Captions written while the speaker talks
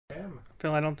am.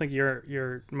 Phil, I don't think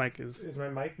your mic is... Is my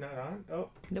mic not on? Oh.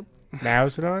 Nope. Now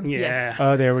is it on? Yeah. Yes.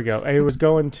 Oh, there we go. It was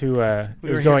going to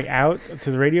going out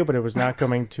to the radio, but it was not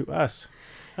coming to us.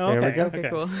 Oh, There we okay. go. Okay,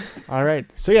 cool. All right.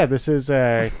 So yeah, this is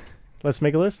Let's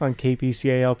Make a List on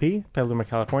KPCA LP, Petaluma,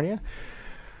 California.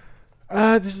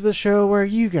 This is the show where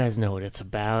you guys know what it's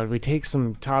about. We take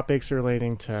some topics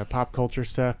relating to pop culture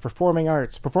stuff, performing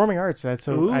arts. That's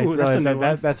a, Ooh, I that's realize a new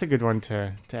one. that's a good one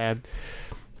to add.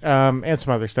 And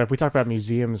some other stuff. We talked about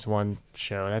museums one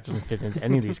show. That doesn't fit into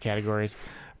any of these categories.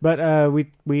 But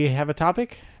we have a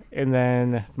topic, and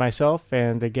then myself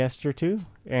and a guest or two,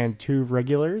 and two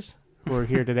regulars who are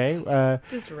here today.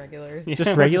 Just regulars. Yeah.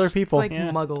 Just regular It's people. like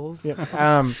Yeah. muggles.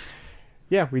 Yeah.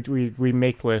 Yeah, we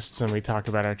make lists and we talk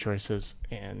about our choices,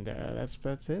 and that's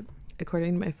it.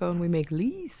 According to my phone, we make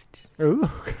least. Ooh.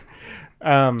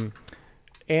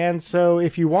 And so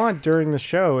if you want during the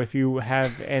show, if you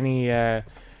have any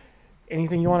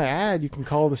anything you want to add, you can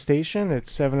call the station at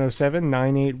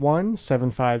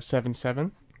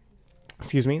 707-981-7577.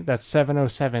 Excuse me, that's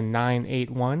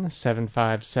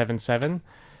 707-981-7577.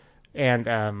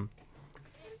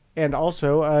 And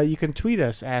also, you can tweet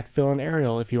us at Phil and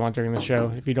Ariel if you want during the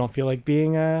show. If you don't feel like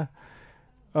being, if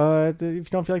you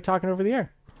don't feel like talking over the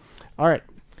air. All right.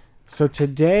 So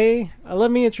today,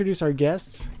 let me introduce our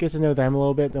guests. Get to know them a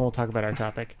little bit, then we'll talk about our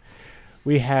topic.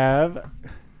 We have,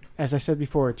 as I said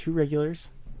before, two regulars,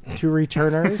 two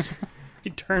returners,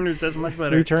 Returners, that's much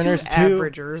better. returners, Two two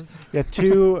averagers. yeah,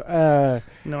 two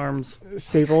Norms.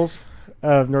 staples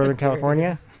of Northern That's right.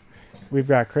 California. We've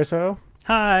got Kris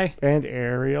Hi. and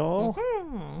Ariel.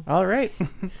 Hmm. All right.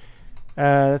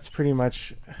 That's pretty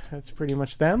much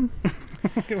them.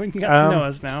 We got to know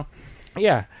us now.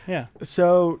 Yeah. Yeah.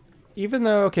 So even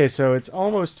though so it's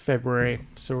almost February,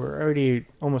 so we're already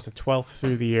almost a 12th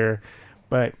through the year,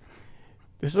 but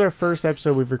this is our first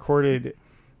episode we've recorded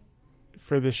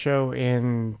for the show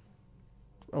in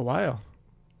a while.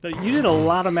 So you did a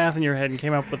lot of math in your head and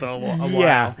came up with a while.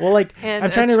 Yeah. Well, like And I'm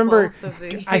trying to remember.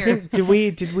 I year. think did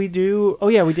we do? Oh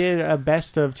yeah, we did a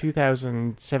best of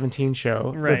 2017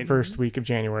 show the Right. first week of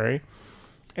January,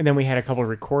 and then we had a couple of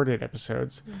recorded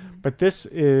episodes. But this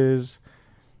is,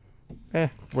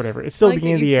 whatever. It's still the Like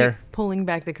beginning of that the you year. keep pulling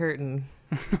back the curtain.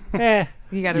 Eh.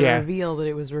 You got to Yeah. reveal that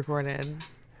it was recorded.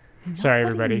 Sorry,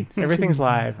 everybody. needs to Everything's know.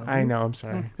 live. I know. I'm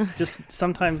sorry. Just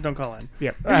sometimes don't call in.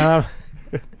 Yep.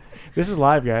 This is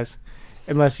live, guys.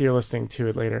 Unless you're listening to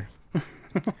it later.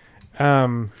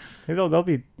 They'll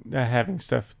be having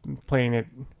stuff playing it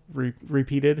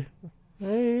repeated.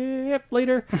 Yep,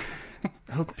 later.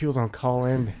 I hope people don't call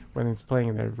in when it's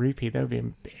playing the repeat. That would be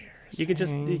embarrassing. You could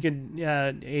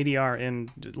ADR in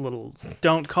just little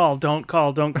don't call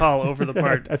over the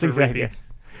part. That's a for good idea.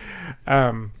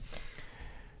 repeats.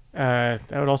 That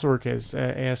would also work as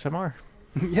ASMR.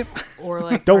 Yep. Or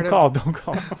like Don't part call. Don't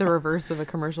call. of the reverse of a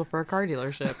commercial for a car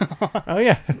dealership. Oh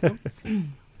yeah.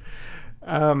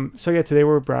 So yeah, today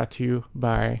we're brought to you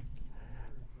by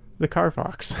the Car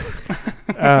Fox.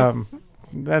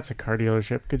 That's a car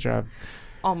dealership. Good job.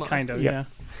 Almost. Kind of. Yeah. Yeah.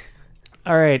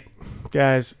 All right,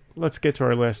 guys, let's get to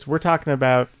our list. We're talking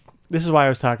about. This is why I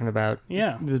was talking about.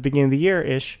 Yeah. The beginning of the year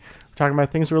ish. We're talking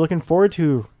about things we're looking forward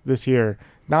to this year,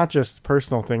 not just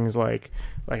personal things like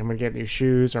I'm gonna get new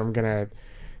shoes or I'm gonna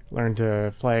learn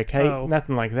to fly a kite. Oh.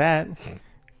 Nothing like that.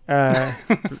 I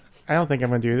don't think I'm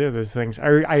gonna do either of those things.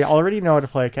 I already know how to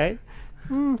fly a kite,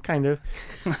 kind of,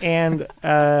 and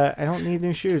I don't need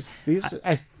new shoes. These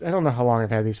I don't know how long I've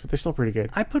had these, but they're still pretty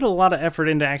good. I put a lot of effort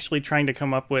into actually trying to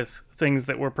come up with things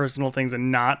that were personal things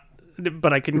and not,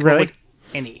 but I couldn't come Really? up with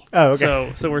any. Oh,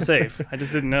 okay. So we're safe. I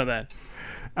just didn't know that.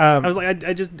 I was like, I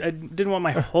didn't want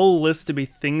my whole list to be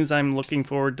things I'm looking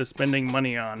forward to spending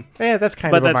money on. Yeah, that's kind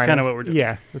But of. that's kind of what we're doing.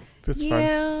 Yeah, that's fun.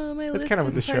 Yeah, my list kinda what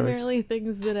is the show is. primarily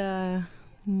things that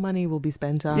money will be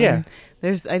spent on. Yeah. I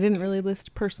didn't really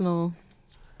list personal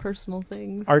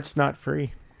things. Art's not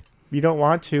free. You don't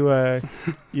want to.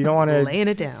 You don't want to Laying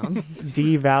it down.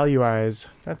 devaluize.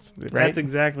 That's right. That's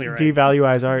exactly right.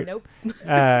 Devaluize art. Nope.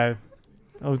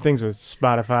 Things with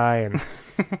Spotify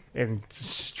and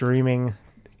streaming,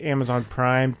 Amazon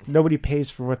Prime. Nobody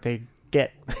pays for what they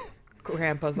get.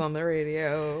 Grandpa's on the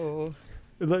radio.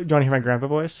 Do you want to hear my grandpa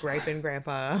voice? Griping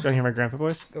grandpa. Do you want to hear my grandpa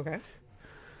voice? Okay.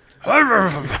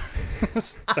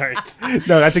 Sorry.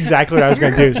 No, that's exactly what I was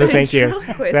going to do. So thank you.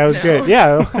 Ventriloquist That was now. good.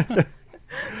 Yeah.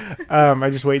 I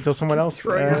just wait until someone else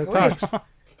Throw your talks.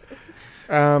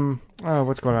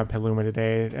 What's going on in Petaluma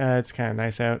today? It's kind of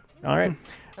nice out. All right.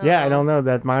 Yeah, I don't know.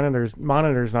 That monitor's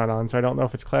not on, so I don't know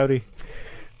if it's cloudy.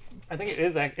 I think it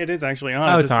is. It is actually on.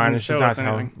 Oh, It it's just on. doesn't It's show just not us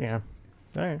anything. telling.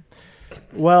 Yeah. All right.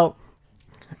 Well,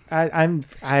 I'm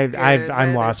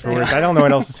lost for words. I don't know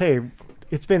what else to say.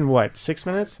 It's been what, 6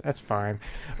 minutes? That's fine.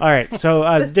 All right, so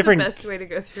That's different. the best way to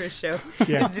go through a show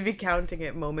Yeah. is to be counting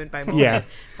it moment by moment. Yeah.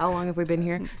 How long have we been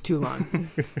here? Too long.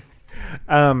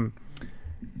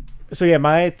 So yeah,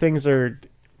 my things are.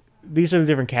 These are the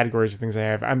different categories of things I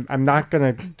have. I'm not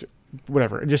gonna.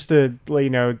 Whatever. Just to let you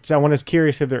know, so I was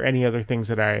curious if there are any other things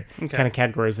that I kind of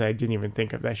categories that I didn't even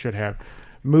think of that I should have.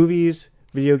 Movies,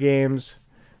 video games,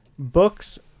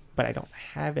 books, but I don't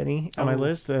have any on my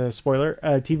list. Spoiler: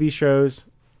 TV shows,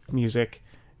 music,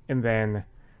 and then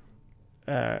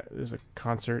there's a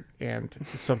concert and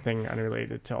something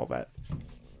unrelated to all that.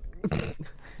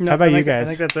 No, How about you I guys?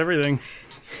 think that's everything.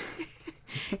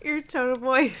 Your tone of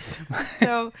voice.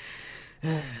 So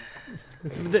I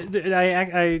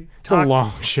It's a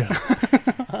long show.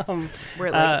 we're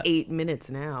at like 8 minutes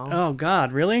now. Oh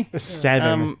God, really?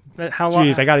 7. How long?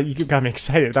 Jeez, you got me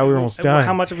excited. I thought we were almost done.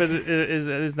 How much of it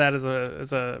is that as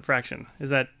a fraction? Is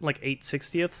that like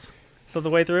 8/60ths of the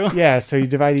way through? Yeah, so you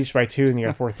divide each by 2 and you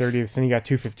got 4/30ths, and you got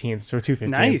 2/15ths, so 2/15ths.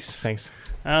 Nice. Thanks.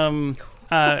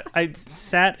 I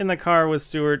sat in the car with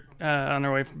Stuart on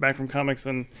our way back from comics,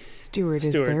 and Stuart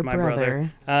is their my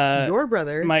brother. Your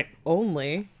brother? my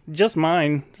Only. just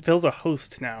mine. Phil's a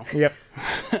host now. Yep.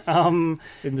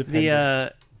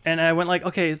 Independent. And I went like,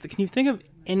 okay, can you think of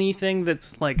anything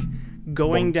that's like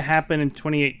going to happen in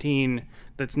 2018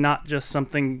 that's not just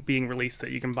something being released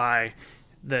that you can buy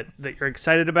that you're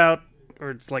excited about,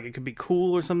 or it's like it could be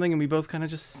cool or something? And we both kind of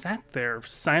just sat there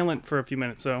silent for a few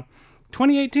minutes. So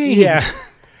 2018. Yeah.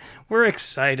 We're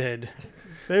excited.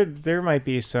 There might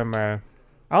be some.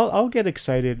 I'll get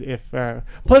excited if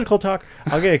political talk.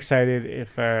 I'll get excited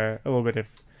if a little bit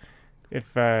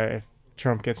if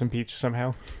Trump gets impeached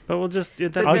somehow. But we'll just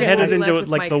then headed we'll be into left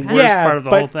like with the Mike worst Pence. part of the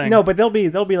but, whole thing. No, but there'll be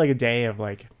like a day of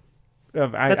like.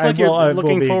 That's like you're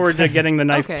looking forward to getting the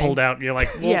knife Okay. pulled out. You're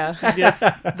like, well, Yeah.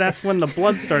 that's when the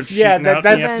blood starts shooting Yeah, out. And you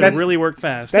have to that's- really work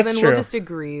fast. that's So then true. we'll just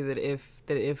agree that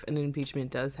if an impeachment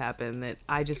does happen, that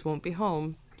I just won't be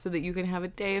home, so that you can have a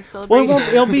day of Well,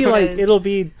 celebration. it'll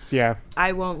be yeah.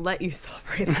 I won't let you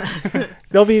celebrate that.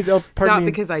 They'll Not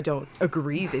because I don't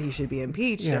agree that he should be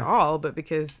impeached Yeah. at all, but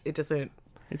because it doesn't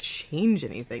change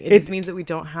anything. It It- just means that we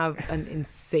don't have an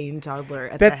insane toddler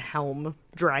at That- the helm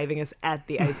driving us at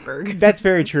the iceberg. That's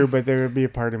very true, but there will be a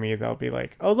part of me that'll be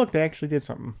like, oh look, they actually did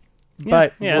something.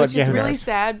 But yeah. Which is who really knows?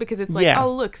 sad because it's like, Yeah.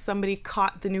 oh look, somebody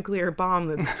caught the nuclear bomb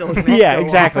that's still gonna Yeah, go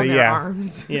exactly, off on their yeah.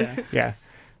 arms. Yeah. Yeah.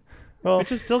 Well,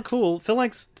 Which is still cool. Phil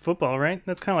likes football, right?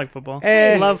 That's kind of like football.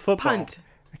 Eh. I love football. Punt.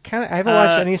 I haven't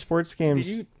watched Uh, any sports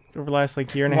games you- over the last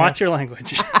like year and a Watch half. your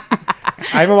language.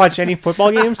 I haven't watched any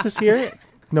football games this year.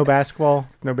 No basketball,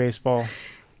 no baseball,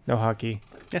 no hockey.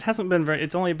 It hasn't been very.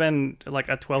 It's only been like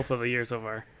a 12th of the year so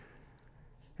far.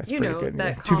 That's You pretty know, good.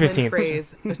 that yeah. common 2/15ths.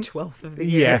 phrase, the 12th of the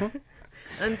year. Yeah.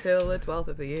 Until the 12th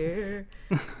of the year.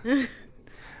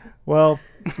 Well,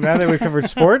 now that we've covered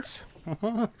sports,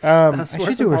 I Sports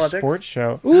should do and a politics. sports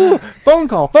show. Ooh, phone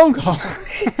call.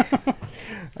 Somebody's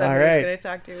right. going to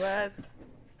talk to us.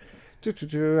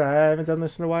 I haven't done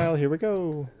this in a while. Here we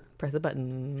go. Press a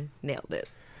button. Nailed it.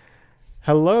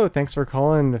 Hello, thanks for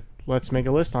calling. Let's make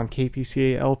a list on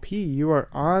KPCA LP. You are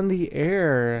on the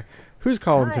air. Who's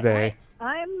calling Hi, today?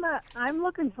 I'm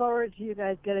looking forward to you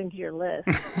guys getting to your list.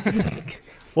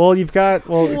 Well, it's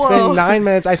Whoa. been 9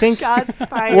 minutes. I think. Shots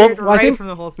fired Well, I right think from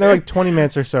the holster. No, like 20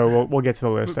 minutes or so. We'll get to the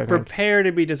list. I think. Prepare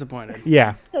to be disappointed.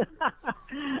 Yeah.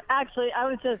 Actually, I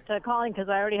was just calling because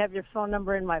I already have your phone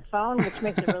number in my phone, which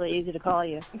makes it really easy to call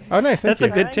you. Oh, nice. Thank That's a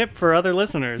you. good tip for other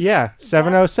listeners. Yeah.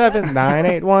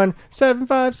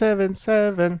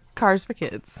 707-981-7577. Cars for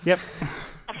kids. Yep.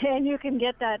 And you can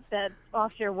get that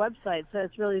off your website, so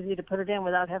it's really easy to put it in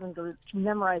without having to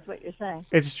memorize what you're saying.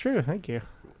 It's true. Thank you.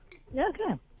 Yeah,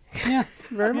 okay. Yeah.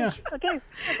 Very much. Okay.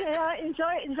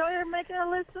 Enjoy making a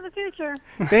list in the future.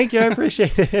 Thank you. I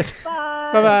appreciate it. Bye.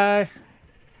 Bye-bye.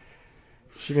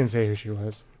 She didn't say who she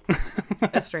was.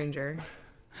 A stranger.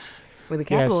 With a Yeah,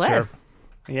 capital it's true. S.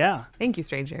 Yeah. Thank you,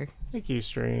 stranger. Thank you,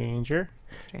 stranger.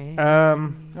 Stranger.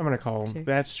 I'm going to call him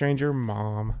that stranger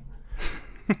mom.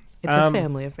 It's a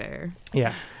family affair.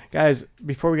 Yeah. Guys,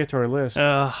 before we get to our list,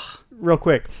 Ugh. real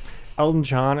quick, Elton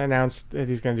John announced that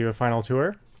he's going to do a final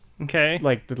tour. Okay.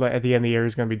 Like, at the end of the year,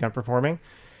 he's going to be done performing.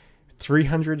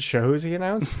 300 shows, he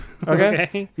announced. Okay?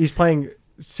 Okay. He's playing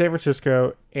San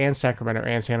Francisco and Sacramento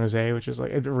and San Jose, which is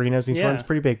like arenas. He's Yeah. it's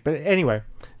pretty big. But anyway,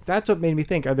 that's what made me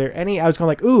think, are there any... I was going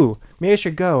like, ooh, maybe I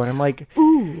should go. And I'm like,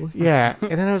 Ooh. yeah. And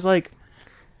then I was like,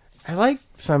 I like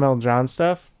some Elton John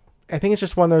stuff. I think it's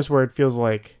just one of those where it feels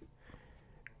like,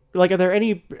 are there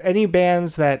any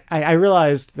bands that I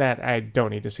realized that I don't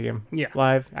need to see him Yeah.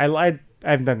 live? I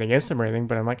I have nothing against them or anything,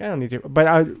 but I'm like, I don't need to.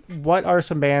 But what are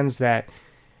some bands that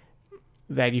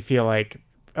you feel like,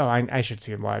 oh, I should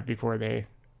see them live before they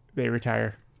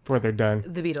retire, before they're done?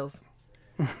 The Beatles.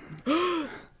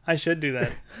 I should do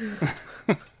that.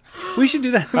 We should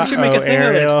do that. We should make a thing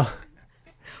Ariel. of it.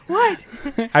 What?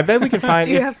 I bet we can find.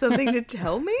 Do you have something to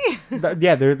tell me?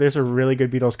 Yeah, there's a really good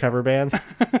Beatles cover band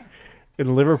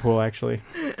in Liverpool, actually.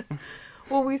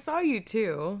 Well, we saw you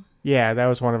too. Yeah, that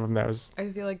was one of them. That was. I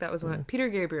feel like that was one. Peter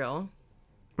Gabriel.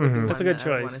 Mhm. That's a good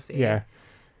choice. See. Yeah.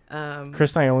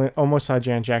 Chris and I almost saw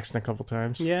Janet Jackson a couple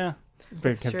times. Yeah. But it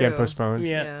That's kept true. getting postponed.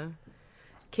 Yeah.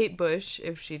 Kate Bush,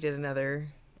 if she did another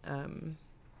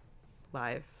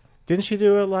live. Didn't she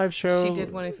do a live show? She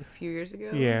did one a few years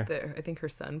ago. Yeah. That I think her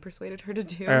son persuaded her to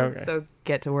do. Oh, okay. So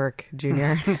get to work,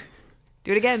 Junior.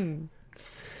 Do it again.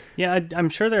 Yeah, I'm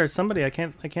sure there's somebody. I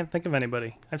can't think of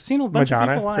anybody. I've seen a bunch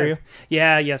Madonna of people live. for you?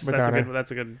 Yeah, yes, Madonna.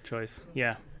 that's a good choice.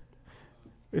 Yeah.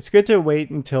 It's good to wait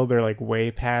until they're like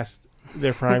way past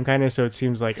their prime, kind of. So it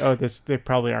seems like, oh, they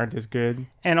probably aren't as good.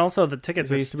 And also the tickets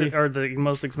They used to be. are the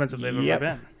most expensive they've Yep.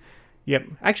 ever been. Yep.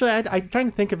 Actually, I'm trying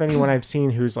to think of anyone I've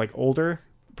seen who's like older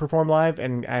perform live,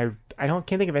 and can't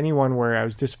think of anyone where I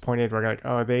was disappointed. Where like,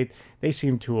 oh, they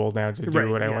seem too old now to do Right,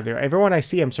 what I yeah. want to do. Everyone I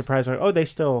see, I'm surprised. Like, oh, they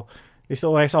still.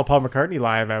 When I saw Paul McCartney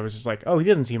live, I was just like, oh, he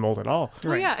doesn't seem old at all.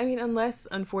 Well, Right. yeah. I mean, unless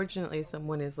unfortunately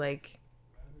someone is like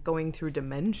going through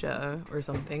dementia or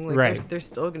something, like Right. they're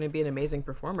still going to be an amazing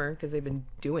performer because they've been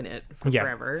doing it for Yeah.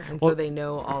 forever, and Well- so they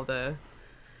know all the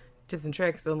tips and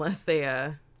tricks. Unless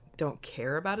they don't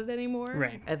care about it anymore,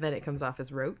 Right. And then it comes off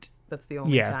as rote. That's the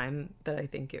only Yeah. time that I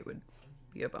think it would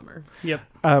be a bummer. Yep.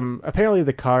 Apparently,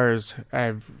 the Cars,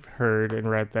 I've heard and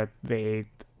read that they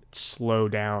slow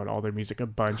down all their music a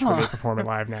bunch when they perform it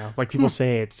live now. Like people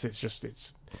say,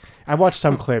 it's. I watched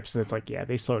some clips and it's like, yeah,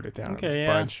 they slowed it down Okay, a yeah.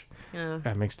 bunch. Yeah.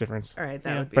 That makes a difference. All right, that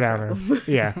Yeah. would be But a I don't problem. know.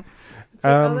 Yeah. It's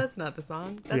like, Um, oh, that's not the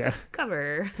song. That's yeah. a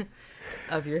cover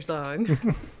of your song.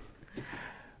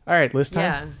 All right, list time.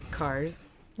 Yeah, Cars.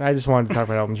 I just wanted to talk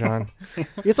about Elton John.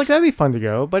 It's like that'd be fun to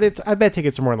go, but I bet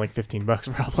tickets are more than like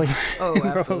 $15 probably. Oh,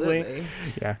 absolutely.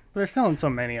 Yeah. They're selling so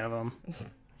many of them.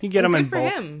 You get them Good in for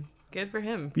bulk. him. Good for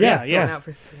him. Yeah, Going yes. out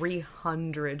for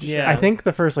 300 Yeah. I shows. think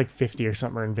the first like 50 or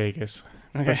something are in Vegas.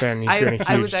 Okay. But then he's doing a huge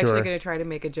I was actually tour. going to try to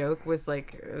make a joke. Was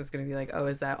like, I was going to be like, oh,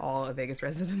 is that all a Vegas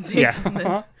residency? Yeah. And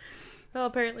then, well,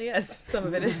 apparently yes. Some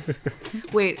of it is.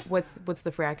 Wait, what's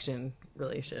the fraction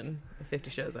relation? 50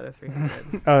 shows out of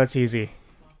 300. Oh, that's easy.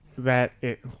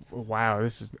 Wow,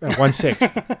 this is 1/6.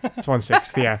 It's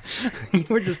 1/6. Yeah,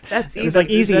 We're just That's easy. it's like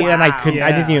easy, Wow. and I couldn't.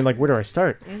 I didn't Yeah. even like. Where do I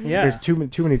start? yeah. There's too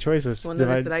many choices. Well, Did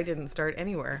notice I- that I didn't start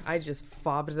anywhere. I just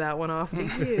fobbed that one off to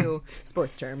you.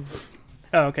 Sports term.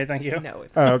 Oh, okay, thank you. No,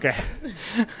 it's Oh, okay.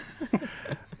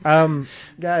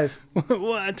 Guys,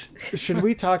 What? should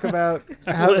we talk about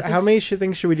how many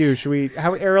things should we do?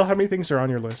 Ariel, how many things are on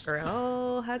your list?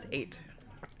 Earl has 8.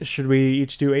 Should we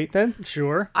each do 8 then?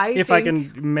 Sure. I if I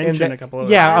think- can mention And a couple of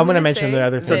Yeah, I was I'm gonna gonna mention say the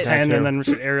other that- So things. 10, and then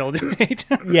should Ariel do 8?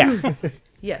 Yeah.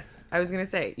 Yes, I was gonna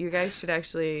say you guys should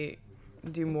actually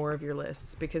do more of your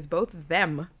lists because both of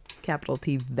them, capital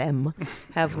T them,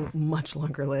 have much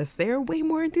longer lists. They are way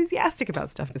more enthusiastic about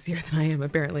stuff this year than I am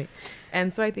apparently,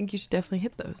 and so I think you should definitely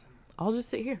hit those. I'll just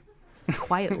sit here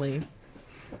quietly.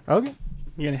 Okay.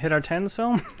 You gonna hit our 10s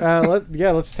film?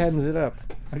 Let's tens it up.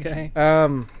 Okay.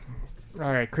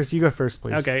 All right, Chris, you go first,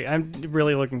 please. Okay, I'm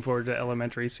really looking forward to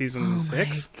Elementary season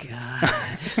 6.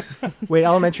 God. Wait,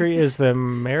 Elementary is the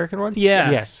American one? Yeah.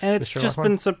 Yes. And the it's Sherlock just one?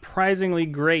 been surprisingly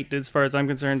great as far as I'm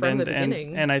concerned. From and, the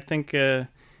beginning. and I think and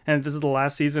this is the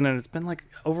last season, and it's been like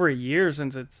over a year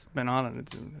since it's been on, and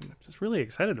I'm just really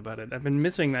excited about it. I've been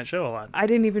missing that show a lot. I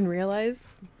didn't even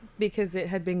realize because it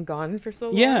had been gone for so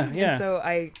long. Yeah, yeah. And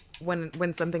so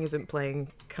when something isn't playing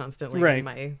constantly Right. in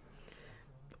my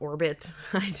orbit,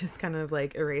 I just kind of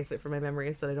like erase it from my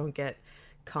memory so that I don't get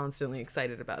constantly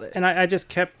excited about it. And I just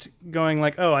kept going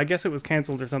like, oh, I guess it was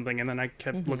canceled or something. And then I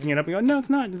kept looking it up and going, no, it's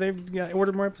not. They've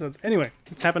ordered more episodes. Anyway,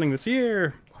 it's happening this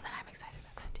year. Well, then I'm excited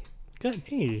about that too. Good.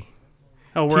 Hey.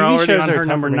 Oh, we're TV already shows on are her tough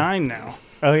number for me. 9 now.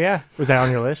 Oh, yeah. Was that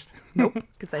on your list? Nope,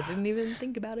 because I didn't even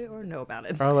think about it or know about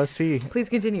it. Oh, let's see. Please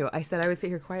continue. I said I would sit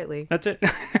here quietly. That's it.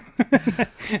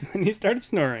 And he started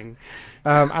snoring.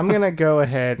 I'm going to go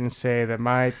ahead and say that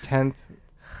my 10th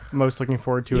most looking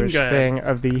forward to You ish can go thing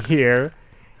of the year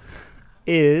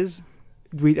is...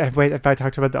 Have I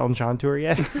talked about the Elton John tour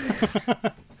yet?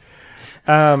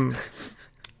 I'm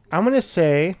going to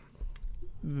say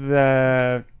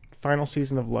the final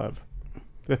season of Love.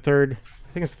 I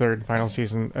think it's the third final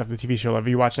season of the TV show Love. Have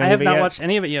you watched any I of have it not yet? watched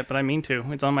any of it yet, but I mean to.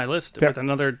 It's on my list There- with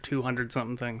another 200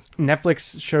 something things.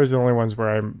 Netflix shows the only ones where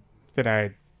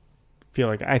I feel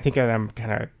like I think that I'm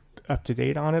kind of up to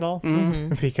date on it all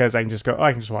because I can just go. Oh,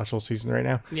 I can just watch the whole season right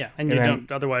now. Yeah, and you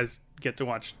don't otherwise get to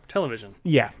watch television.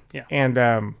 Yeah, yeah, and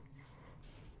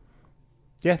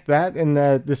yeah, that and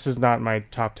this is not my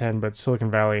top 10, but Silicon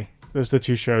Valley. Those are the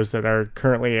two shows that are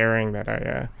currently airing that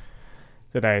I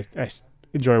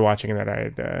enjoy watching and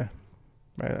that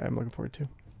I'm looking forward to.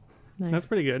 Nice. That's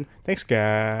pretty good. Thanks,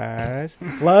 guys.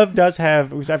 Love does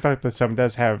have. I've talked with some.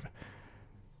 Does have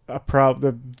a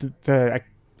problem.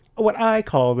 What I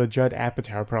call the Judd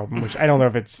Apatow problem, which I don't know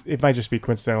if it might just be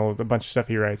coincidental. The bunch of stuff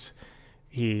he writes,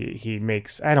 he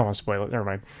makes. I don't want to spoil it. Never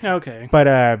mind. Okay.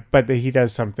 But he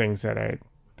does some things that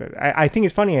I think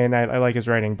is funny and I like his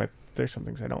writing, but there's some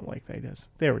things I don't like that he does.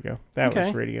 There we go. That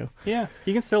was radio. Yeah,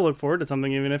 you can still look forward to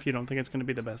something even if you don't think it's going to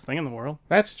be the best thing in the world.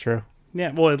 That's true.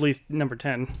 Yeah, well, at least number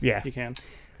 10. Yeah. You can.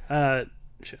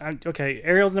 Okay,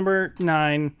 Ariel's number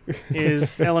 9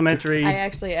 is Elementary. I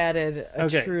actually added a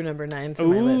true number 9 to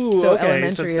my Ooh, list. So okay,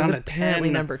 Elementary so it's is down to apparently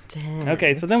 10. number 10.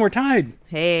 Okay, so then we're tied.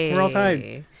 Hey. We're all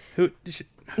tied. Who's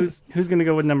going to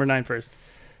go with number 9 first?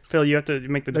 Phil, you have to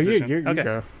make the decision. You okay.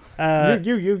 go.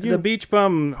 You. The Beach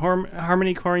Bum,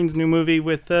 Harmony Korine's new movie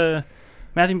with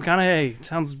Matthew McConaughey.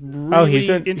 Sounds really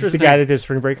interesting. He's the guy that did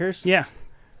Spring Breakers? Yeah.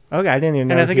 Okay, I didn't even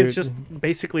know. And I think it's just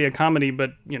basically a comedy,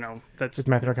 but, that's... It's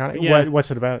Matthew McConaughey? Yeah. What's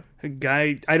it about? A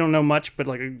guy, I don't know much, but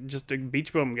just a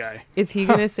beach bum guy. Is he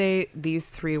going to say these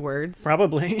 3 words?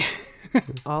 Probably.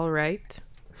 All right.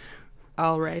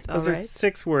 All right. Those are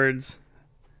 6 words.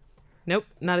 Nope,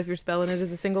 not if you're spelling it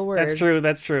as a single word. That's true. I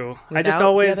just Without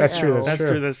always... the other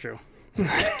L. That's true.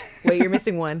 Wait, you're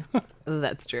missing one.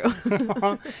 That's true.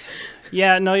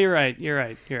 Yeah, no, you're right.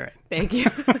 Thank you.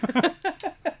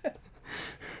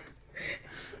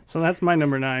 So that's my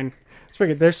number 9.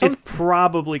 It's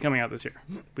probably coming out this year.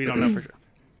 We don't know for sure.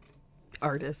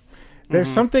 Artists. There's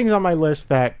some things on my list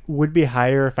that would be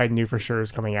higher if I knew for sure it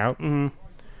was coming out.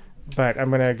 But I'm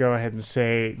going to go ahead and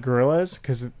say Gorillaz,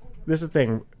 because this is the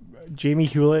thing. Jamie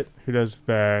Hewlett, who does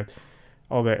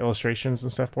all the illustrations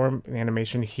and stuff for him in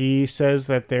animation, he says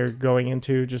that they're going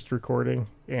into just recording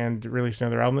and releasing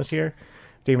another album this year.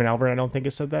 Damon Albarn, I don't think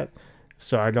has said that.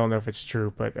 So I don't know if it's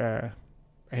true, but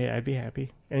hey, I'd be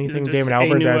happy. Anything Damon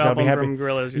Albarn does, I'll be happy. From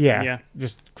Gorillaz, yeah,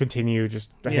 just continue. I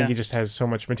think he just has so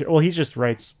much material. Well,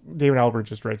 Damon Albarn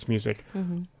just writes music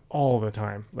all the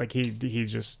time. Like he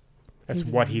just, that's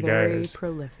what he very does. Very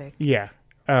prolific. Yeah.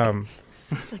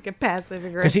 It's like a passive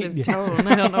aggressive tone.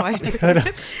 I don't know why I do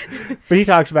it. But he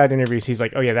talks about in interviews. He's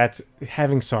like, "Oh yeah, that's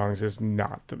having songs is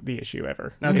not the issue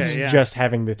ever. Okay, it's just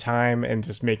having the time and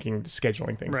just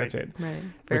scheduling things. Right. That's it. Right.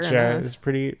 Which is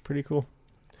pretty cool.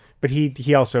 But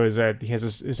he also he has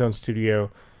his own studio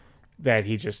that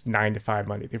he just 9 to 5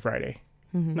 Monday through Friday.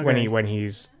 Okay. When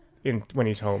he's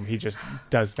home, he just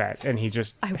does that, and he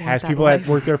just has that people life. that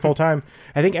work there full time.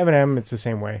 I think Eminem, it's the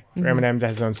same way. Eminem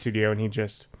has his own studio, and he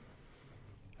just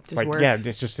works. Yeah,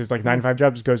 it's just his 9 to 5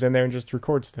 job. Just goes in there and just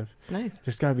records stuff. Nice.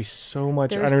 There's got to be so much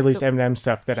There's unreleased Eminem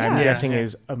stuff that I'm guessing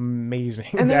is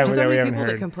amazing. And there's so we many haven't people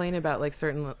heard. that complain about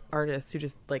certain artists who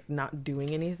just not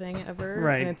doing anything ever.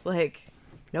 Right. And it's like,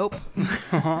 nope.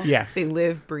 Yeah. They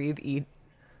live, breathe, eat,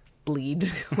 bleed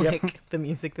the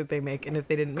music that they make. And if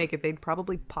they didn't make it, they'd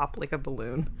probably pop like a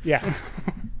balloon. Yeah.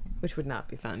 Which would not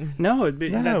be fun. No, it'd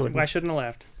be. I shouldn't have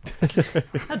laughed.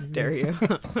 How dare you?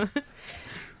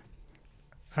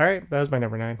 All right, that was my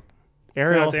number 9. So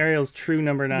Ariel. that's Ariel's true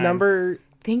number 9.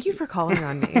 Thank you for calling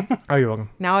on me. Oh, you're welcome.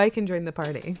 Now I can join the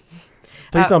party.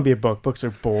 Please don't be a book. Books are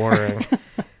boring.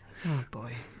 Oh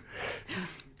boy.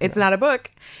 It's not a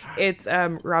book. It's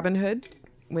Robin Hood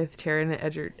with Taron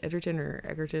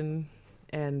Egerton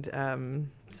and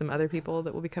some other people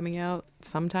that will be coming out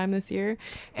sometime this year.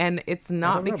 And it's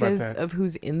not because of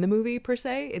who's in the movie per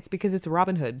se. It's because it's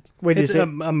Robin Hood. Wait, It's is it a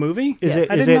movie? Is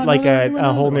Yes. it like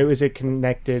a whole new? Is it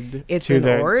connected? It's to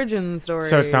an origin story.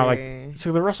 So it's not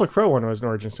so the Russell Crowe one was an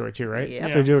origin story too, right? Yeah.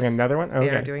 So they're doing another one. Okay.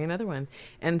 They're doing another one.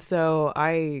 And so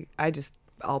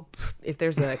I'll if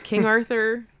there's a King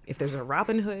Arthur, if there's a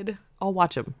Robin Hood, I'll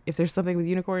watch them. If there's something with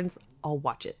unicorns, I'll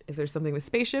watch it. If there's something with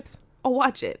spaceships, I'll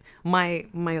watch it. My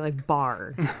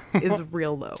bar is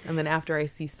real low. And then after I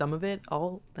see some of it,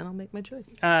 I'll make my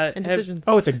choice and decisions.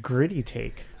 Oh, it's a gritty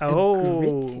take.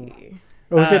 Gritty.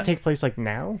 Oh, does it take place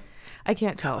now? I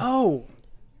can't tell.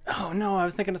 Oh no, I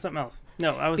was thinking of something else.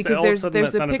 No, I was because there's a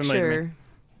familiar to me. picture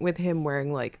with him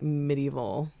wearing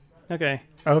medieval Okay.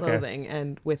 clothing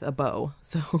and with a bow.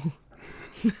 So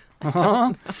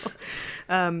Uh-huh.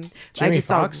 I just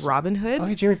Foxx? saw Robin Hood. Oh,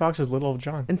 yeah, Jamie Foxx is Little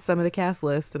John. And some of the cast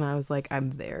lists, and I was like, I'm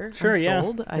there. Sure, I'm yeah.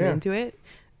 sold. I'm into it.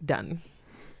 Done.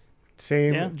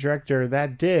 Same director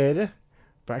that did,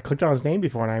 but I clicked on his name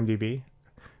before on IMDb.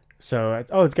 So,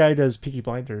 this guy does Peaky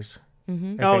Blinders.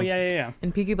 Mm-hmm. Oh yeah.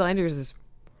 And Peaky Blinders is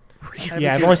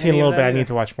Yeah, I've only seen a little bit. I need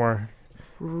to watch more.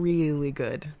 really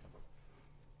good.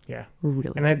 Yeah.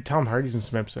 Really. And I had Tom Hardy's in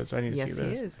some episodes, so I need to see Yes,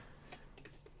 those. he is.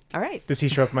 All right. Does he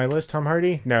show up on my list, Tom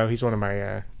Hardy? No, he's one of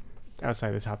my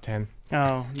outside the top 10.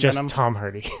 Oh, Just then I'm Tom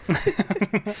Hardy.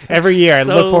 Every year, I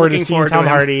So look forward to looking seeing forward to Tom him.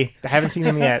 Hardy. I haven't seen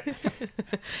him yet.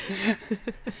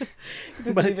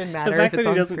 Doesn't But even matter the fact if it's that he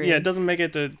on doesn't, screen. yeah, it doesn't make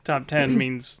it to top 10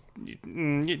 means.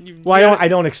 Well, I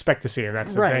don't expect to see him.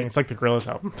 That's the Right. thing. It's like the Gorillaz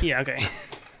album. Yeah, okay.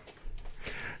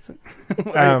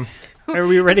 Um, Are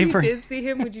we ready If you for? did see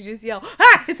him, would you just yell,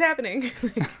 "Ah, it's happening"?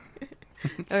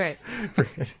 All right.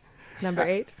 Number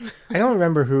 8, I don't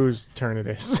remember whose turn it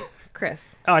is.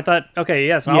 Chris. Oh, I thought. Okay,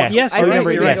 yes. Yes. Yes, I you're right.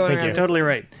 remember- You're yes, right. thank you. You're totally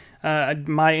right.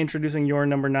 My introducing your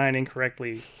number 9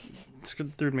 incorrectly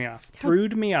threw me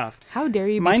off. How dare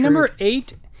you? Be My true? number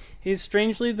 8 is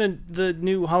strangely the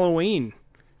new Halloween.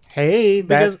 Hey,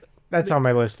 Because- that's on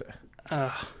my list.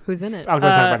 Who's in it? I'll go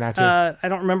talk about that too. I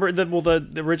don't remember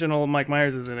the original Mike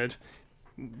Myers is in it.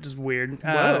 Just weird.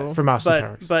 Whoa. From Austin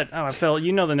Powers. But Phil,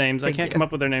 you know the names. I Thank can't you. come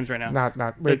up with their names right now. Not.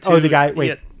 The Wait, two- the guy. Wait.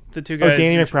 yeah, the two guys.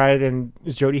 Danny McBride and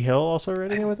is Jodie Hill also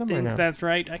writing it with him? I Or think no? that's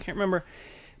right. I can't remember.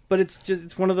 But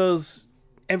it's one of those.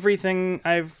 Everything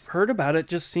I've heard about it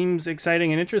just seems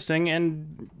exciting and interesting,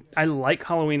 and I like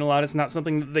Halloween a lot. It's not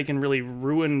something that they can really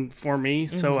ruin for me,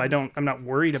 so I'm not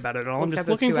worried about it at all. I'm It's just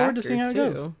got those looking two forward to seeing how it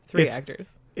actors, goes. too. 3 It's-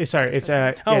 actors. Sorry, it's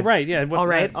Oh yeah, right, yeah. All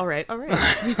right.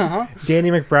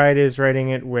 Danny McBride is writing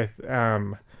it with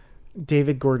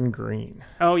David Gordon Green.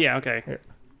 Oh yeah, okay.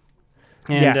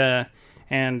 Yeah.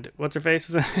 And what's her face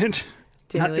is in it?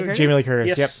 Jamie Lee Curtis? Jamie Lee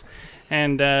Curtis. Yes.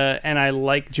 And I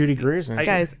like Judy Greer's in it.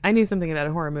 Guys, I knew something about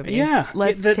a horror movie. Yeah,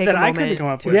 Let's that- take that a I couldn't moment come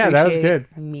up to with. Yeah, that was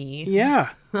appreciate good. me yeah.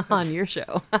 on your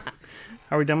show.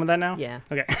 Are we done with that now? Yeah.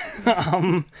 Okay.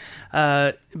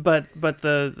 But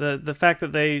the fact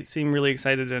that they seem really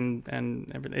excited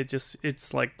and everything,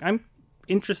 it's like I'm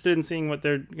interested in seeing what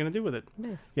they're gonna do with it.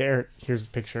 Nice. Yeah, Eric, here's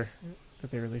the picture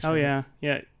that they released. Oh yeah.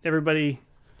 Everybody,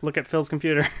 look at Phil's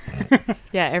computer.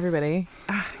 Yeah, everybody.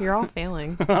 You're all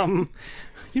failing.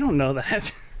 You don't know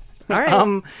that. All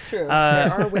right. True. There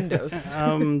are windows.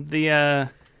 There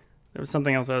was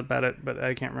something else about it, but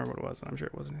I can't remember what it was. And I'm sure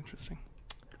it wasn't interesting.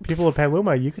 People of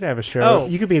Petaluma, you could have a show. Oh,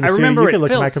 You could be in the I studio. remember You it. could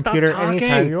look Phil, at my stop computer talking.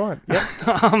 anytime you want.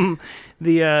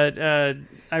 Yep.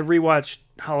 I rewatched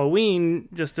Halloween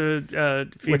just a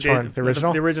few Which days. one? The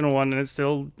original? The original one, and it's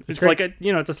It's like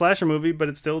it's a slasher movie, but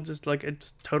it's still just like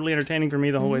it's totally entertaining for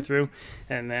me the whole Mm-hmm. way through.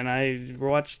 And then I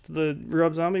watched the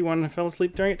Rob Zombie one and I fell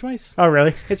asleep during it twice. Oh,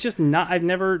 really? It's just not. I've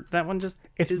never that one just.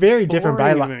 It's is very different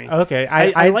by boring to me. Okay,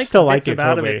 I like still the like bits it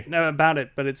about totally. it. No, about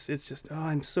it, but it's just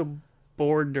I'm so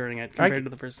bored during it compared to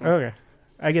the first one. Okay,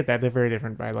 I get that. They're very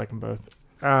different, but I like them both.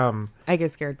 I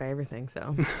get scared by everything,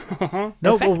 so No,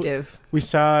 well, effective. we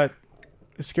saw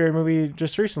a scary movie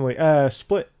just recently.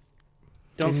 Split.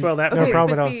 Don't spoil that. No for me.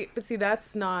 problem at all. But see,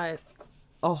 that's not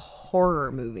a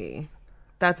horror movie.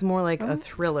 That's more like a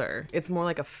thriller. It's more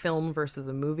like a film versus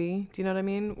a movie. Do you know what I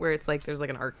mean? Where it's like there's like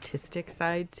an artistic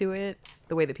side to it,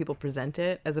 the way that people present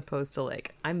it, as opposed to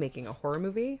like I'm making a horror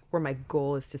movie where my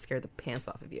goal is to scare the pants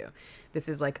off of you. This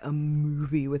is like a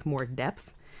movie with more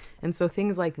depth. And so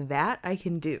things like that I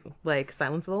can do, like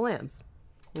Silence of the Lambs.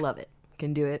 Love it.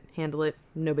 Can do it, handle it,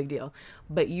 no big deal.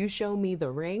 But you show me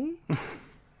The Ring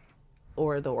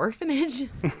or The Orphanage,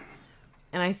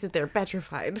 and I sit there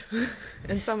petrified.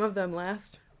 And some of them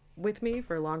last with me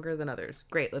for longer than others.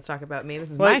 Great, let's talk about me.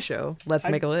 This is my show. Let's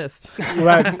make a list.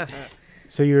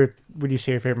 So would you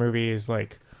say your favorite movie is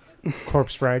like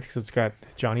Corpse Bride because it's got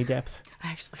Johnny Depp?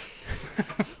 Actually,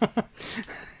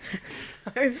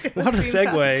 I was gonna What a say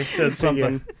that. segue to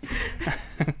something.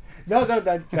 No, that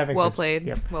makes sense. Well played.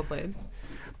 Yep. Well played.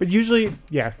 But usually,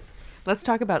 yeah, Let's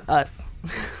talk about us.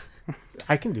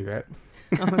 I can do that.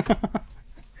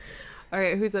 All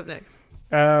right, who's up next?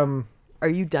 Um, Are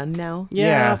you done now?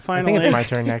 Yeah, finally. I think it's my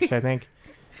turn next. I think.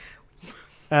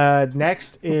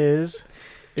 Next is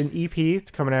an EP.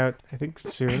 It's coming out, I think,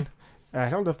 soon. I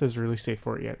don't know if there's a release date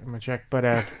for it yet. I'm gonna check.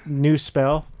 But New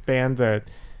Spell band that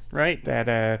Right.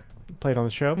 played on the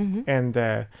show and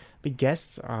be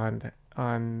guests on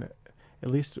at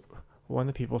least one of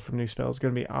the people from New Spell is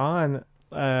going to be on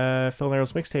Phil and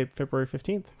Ariel's mixtape February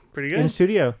 15th Pretty in good. Mm-hmm.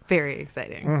 studio. Very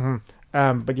exciting.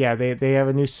 But yeah, they have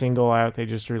a new single out. They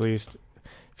just released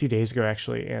a few days ago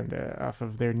actually, and off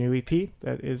of their new EP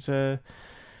that is I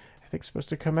think supposed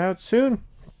to come out soon.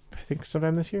 I think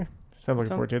sometime this year. So I'm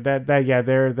looking forward to it. That yeah,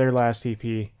 their last EP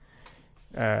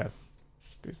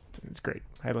it's great.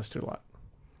 I listened to it a lot.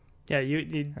 Yeah,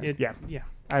 Yeah.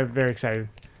 I'm very excited.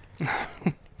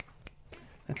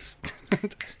 It's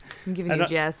I'm giving I you don't-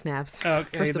 jazz snaps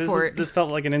okay. for support. This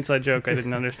felt like an inside joke I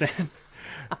didn't understand.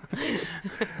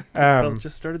 Um,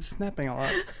 Just started snapping a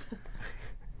lot.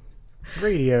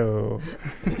 radio.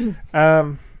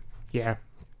 Yeah.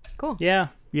 Cool. Yeah,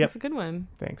 Yep. That's a good one.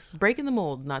 Thanks. Breaking the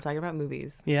mold, not talking about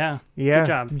movies. yeah. Yeah. Good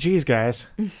job. Jeez, guys.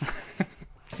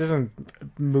 This isn't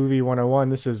movie 101.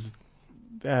 This is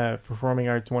performing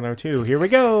arts 102. Here we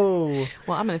go.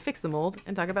 Well, I'm going to fix the mold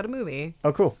and talk about a movie.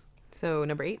 Oh, cool. So,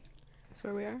 number 8 is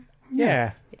where we are.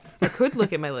 Yeah. I could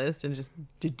look at my list and just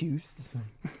deduce.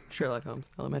 Sherlock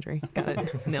Holmes, Elementary. Got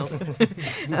it. Nailed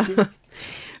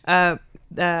it.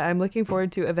 I'm looking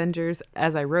forward to Avengers,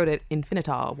 as I wrote it,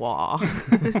 Infinita War.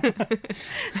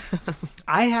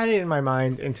 I had it in my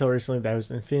mind until recently that it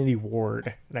was Infinity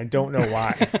Ward, and I don't know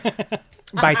why.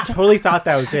 But I totally thought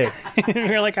that was it.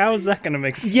 You're like, how is that going to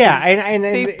make sense? Yeah, and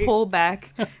They pull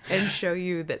back and show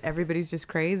you that everybody's just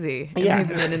crazy. And Yeah.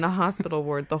 they've been in a hospital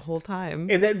ward the whole time.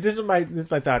 and this is my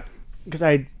thought, because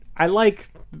I like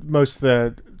most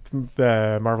of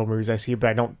the Marvel movies I see, but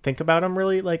I don't think about them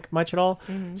really like much at all.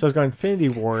 So I was going Infinity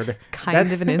Ward.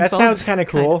 Kind of an That insult. sounds kind of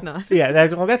cool. Kind of not. Yeah,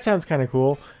 that sounds kind of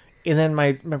cool. And then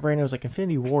my brain was like,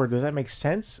 Infinity Ward, does that make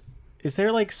sense? Is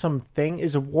there like something?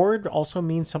 Is a ward also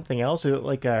mean something else? Is it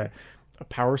like a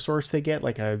power source they get,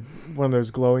 like one of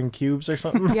those glowing cubes or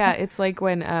something? Yeah, it's like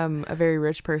when a very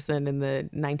rich person in the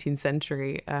 19th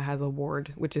century has a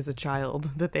ward, which is a child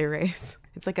that they raise.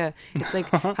 It's like how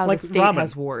Like the state Robin.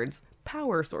 has wards,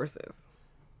 power sources.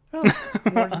 Oh.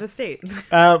 Ward of the state.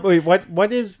 Wait,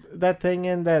 what is that thing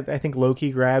in that I think Loki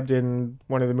grabbed in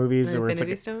one of the movies? The where it's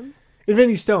Infinity like Stone.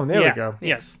 Infinity Stone. There yeah. we go.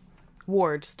 Yes.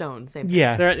 Ward Stone. Same thing.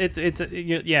 Yeah. There,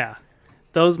 yeah.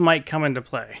 Those might come into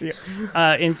play.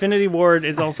 Yeah. Infinity Ward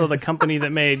is also the company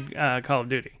that made Call of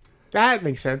Duty. That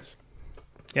makes sense.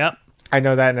 Yep. I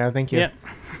know that now. Thank you. Yep.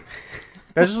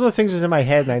 That's just one of those things that was in my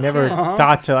head, and I never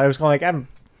thought to. I was going like, I'm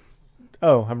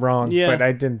wrong. Yeah. But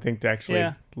I didn't think to actually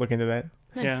Yeah. look into that.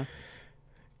 Yeah.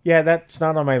 Yeah, that's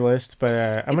not on my list, but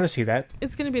I'm going to see that.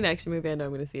 It's gonna be an action movie. I know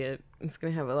I'm gonna see it. It's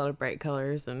gonna have a lot of bright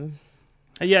colors and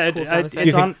Yeah, Cool sound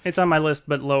effects. it's on my list,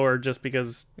 but lower just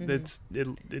because it's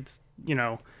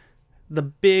the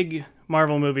big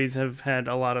Marvel movies have had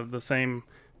a lot of the same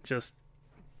just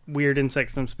weird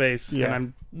insects from space, Yeah. and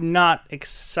I'm not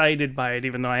excited by it,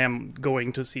 even though I am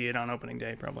going to see it on opening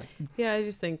day probably. yeah, I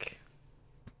just think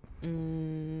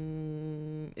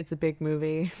it's a big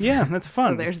movie. Yeah, that's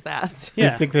fun. So there's that. Do you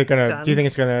yeah, think they're gonna? Done. Do you think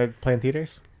it's gonna play in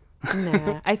theaters?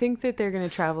 Nah, I think that they're gonna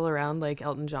travel around like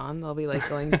Elton John. They'll be like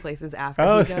going to places after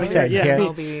Oh, he goes. that's a good idea.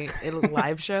 And Yeah. it'll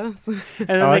live shows. and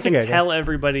then Oh, they that's a can good idea. tell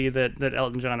everybody that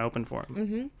Elton John opened for him.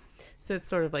 hmm So it's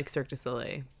sort of like Cirque du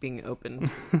Soleil being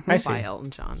opened I see. by Elton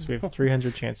John. So we have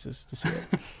 300 chances to see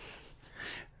it.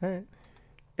 All right.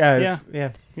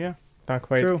 Yeah. Yeah. Not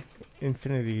quite True.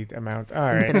 infinity amount. All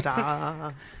right.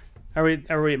 Infinita. Are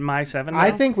we at my 7 now?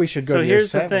 I think we should go. So to your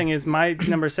here's the 7. thing: is my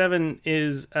number 7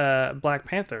 is Black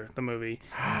Panther, the movie.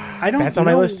 I don't. That's on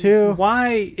my know list, too.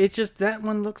 Why? It just that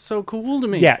one looks so cool to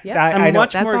me. Yeah, Yeah. I I'm know.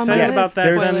 much That's more on my excited about list.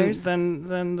 that Spoilers. than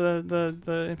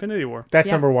the Infinity War. That's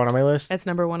Yeah. number 1 on my list. That's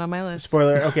number 1 on my list.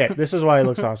 Spoiler. Okay, this is why it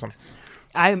looks awesome.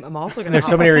 I'm also gonna. There's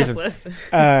so hop many on this reasons.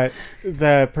 list.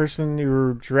 The person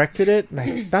who directed it,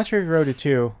 I'm not sure if he wrote it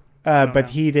too, don't but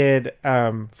know. he did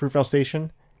Fruitvale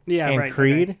Station Yeah, and right.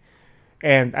 Creed. okay.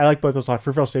 And I like both those a lot.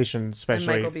 Fruitvale Station And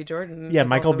especially. Michael B. Jordan. Yeah, is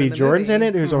Michael also B. in the Jordan's in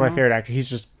movie. it, who's one of my favorite actors. He's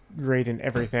just great in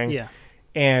everything. Yeah.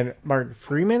 And Martin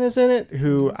Freeman is in it,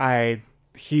 who I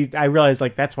realized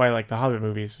like that's why I like the Hobbit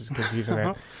movies is because he's in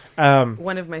it.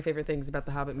 One of my favorite things about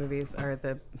the Hobbit movies are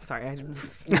the. Sorry, I'm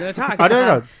gonna talk. Oh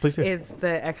no, please do. Is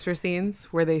the extra scenes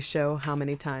where they show how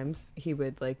many times he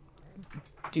would like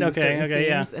do Okay, certain okay,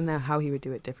 yeah. scenes and then how he would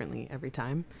do it differently every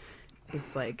time.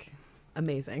 It's like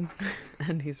amazing,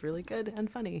 and he's really good and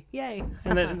funny. Yay!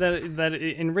 And that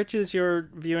it enriches your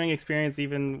viewing experience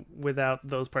even without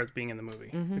those parts being in the movie,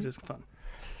 which is fun.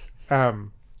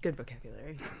 Good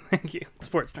vocabulary. Thank you.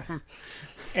 Sports term.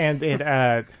 And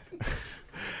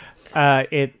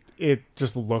it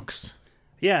just looks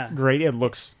Yeah. great. It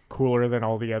looks cooler than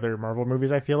all the other Marvel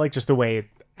movies. I feel like just the way it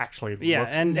actually Yeah,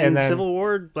 looks. and then, Civil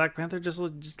War, Black Panther just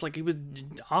looked just like he was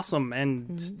awesome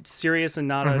and serious and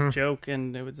not a joke,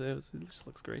 and it just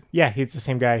looks great. yeah, he's the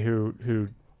same guy who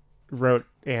wrote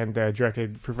and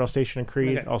directed Fruitvale Station and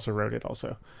Creed. Okay. Also wrote it.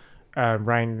 Also,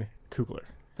 Ryan Coogler.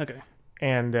 Okay.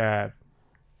 And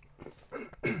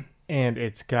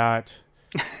it's got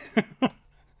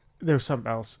there's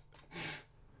something else.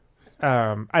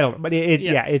 I don't know, but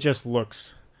it just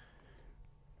looks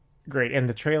great. And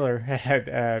the trailer had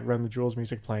Run the Jewels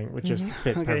music playing, which just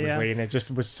fit Okay, perfectly, yeah. and it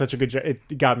just was such a good.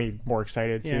 It got me more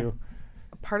excited Yeah. too.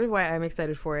 part of why I'm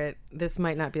excited for it, this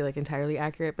might not be like entirely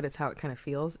accurate, but it's how it kind of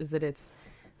feels, is that it's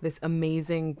this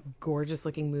amazing, gorgeous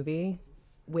looking movie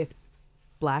with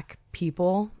Black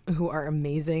people who are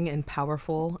amazing and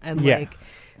powerful, and like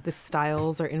the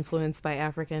styles are influenced by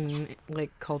African like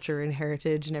culture and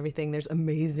heritage and everything. There's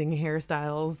amazing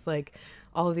hairstyles. Like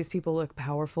all of these people look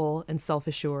powerful and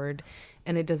self-assured,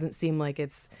 and it doesn't seem like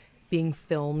it's being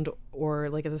filmed or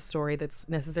like as a story that's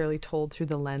necessarily told through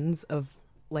the lens of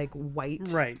like white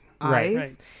eyes.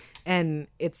 Right. And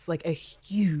it's like a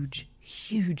huge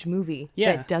movie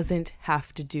that doesn't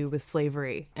have to do with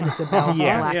slavery, and it's about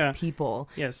Black people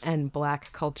and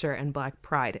Black culture and Black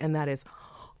pride, and that is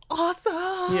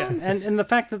awesome. Yeah, and the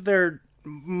fact that they're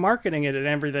marketing it and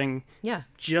everything,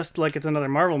 just like it's another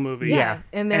Marvel movie,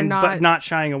 and they're but not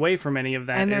shying away from any of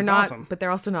that, and they're is not, awesome. but they're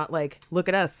also not like, look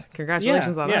at us,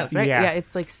 congratulations on us, right? Yeah,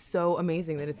 it's like so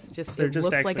amazing that it's just it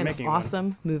looks like an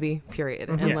awesome movie, period,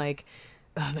 and like.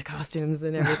 The costumes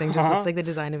and everything, just like the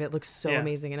design of it looks so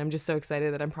amazing, and I'm just so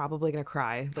excited that I'm probably gonna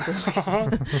cry.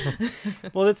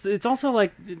 Well, it's also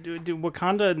like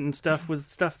Wakanda and stuff was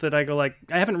stuff that I go like,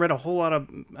 I haven't read a whole lot of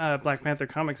Black Panther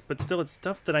comics, but still it's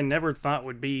stuff that I never thought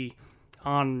would be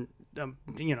on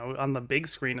on the big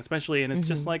screen, especially, and it's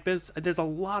just like there's a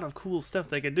lot of cool stuff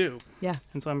they could do. Yeah,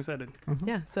 and so I'm excited.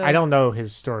 Yeah, so I don't know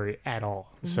his story at all,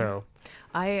 so.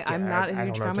 I'm not a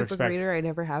huge comic book reader. I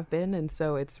never have been, and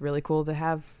so it's really cool to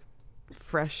have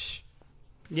fresh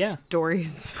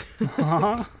stories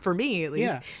for me, at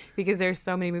least, because there's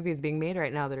so many movies being made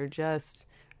right now that are just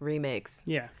remakes.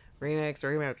 Yeah. Remakes.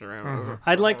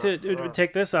 I'd like to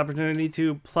take this opportunity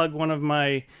to plug one of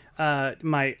my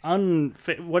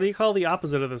what do you call the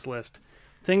opposite of this list?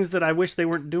 Things that I wish they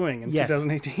weren't doing in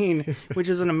 2018, which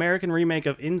is an American remake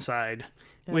of Inside,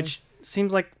 which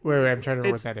seems like wait, I'm trying to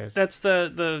remember what that is. That's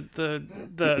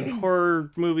the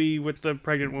horror movie with the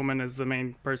pregnant woman as the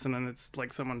main person, and it's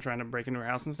like someone trying to break into her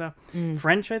house and stuff.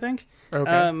 French, I think. Okay.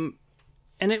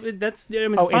 And that's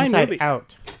fine Inside movie.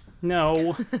 Out.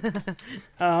 No.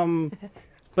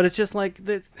 But it's just like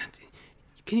this.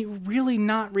 Can you really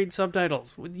not read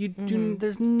subtitles? You do.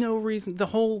 There's no reason.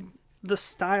 The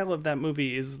style of that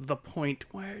movie is the point.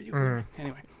 Where you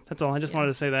anyway? That's all. I just wanted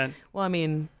to say that. Well, I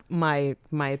mean, my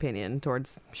opinion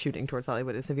towards shooting towards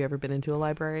Hollywood is: have you ever been into a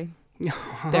library?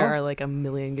 There are like a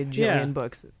million gajillion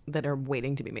books that are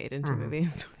waiting to be made into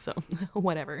movies. So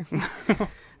whatever.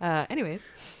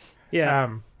 Anyways.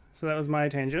 Yeah. So that was my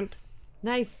tangent.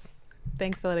 Nice.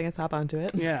 Thanks for letting us hop onto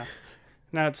it. Yeah.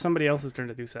 Now it's somebody else's turn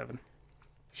to do 7.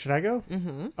 Should I go?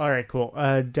 Mm-hmm. All right, cool.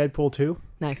 Deadpool 2.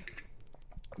 Nice.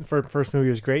 The first movie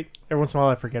was great. Every once in a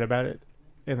while I forget about it.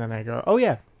 And then I go, oh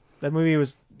yeah, that movie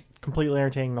was completely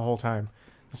entertaining the whole time.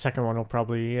 The second one will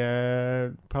probably be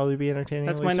entertaining.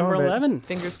 That's my number 11.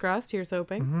 Fingers crossed. Here's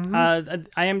hoping.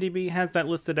 Mm-hmm. IMDb has that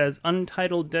listed as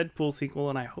untitled Deadpool sequel,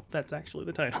 and I hope that's actually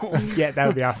the title. Yeah, that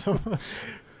would be awesome.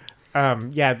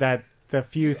 The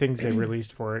few things they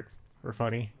released for it were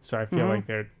funny, so I feel like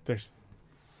they're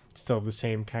still the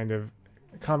same kind of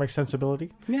comic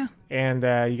sensibility. Yeah. And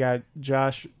you got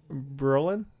Josh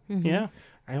Brolin. Mm-hmm. Yeah.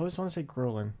 I always want to say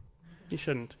Grolin. You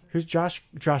shouldn't. Who's Josh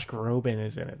Groban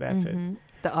is in it. That's it.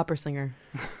 The opera singer.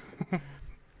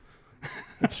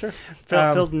 That's true.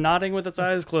 Phil's nodding with its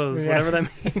eyes closed, whatever that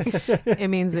means. It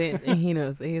means he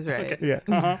knows that he's right. Okay.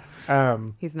 Yeah.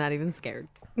 He's not even scared.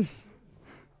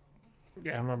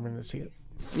 Yeah, I'm going to see it.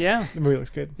 Yeah. The movie looks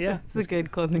good. Yeah. It's a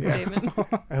good closing statement.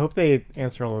 I hope they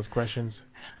answer all those questions.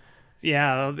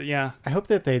 Yeah, yeah. I hope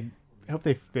that they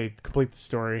complete the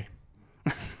story.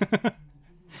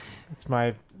 That's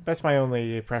my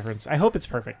only preference. I hope it's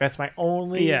perfect. That's my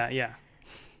only Yeah.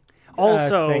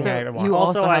 Also, you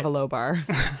also have a low bar.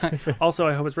 Also,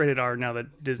 I hope it's rated R now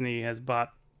that Disney has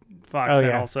bought Fox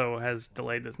and also has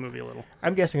delayed this movie a little.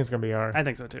 I'm guessing it's going to be R. I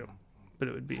think so too. But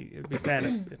it would be sad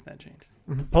if that changed.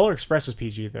 Polar Express was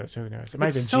PG though, so who knows? It might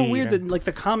have been so G, weird that like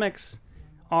the comics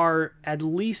are at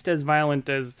least as violent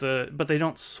as but they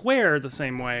don't swear the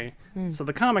same way. So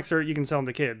the comics you can sell them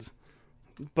to kids,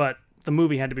 but the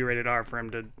movie had to be rated R for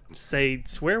him to say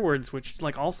swear words, which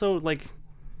like also like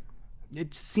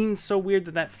it seems so weird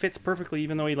that fits perfectly,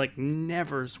 even though he like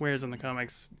never swears in the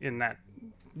comics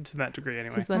to that degree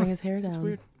anyway. He's letting his hair down. It's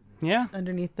weird. Yeah.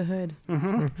 Underneath the hood.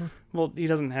 Mm-hmm. Well, he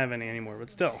doesn't have any anymore, but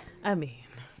still. I mean.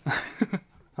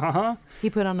 He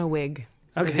put on a wig.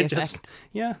 Okay, Which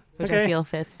I feel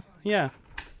fits. Yeah.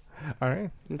 All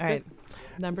right. All right.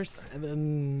 Number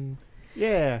 7.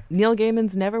 Yeah. Neil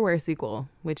Gaiman's Neverwhere sequel,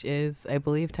 which is, I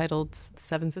believe, titled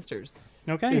Seven Sisters.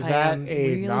 Okay. Is that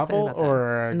a novel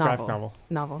or a graphic novel?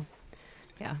 Novel.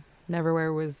 Yeah.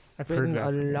 Neverwhere was written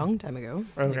a long time ago.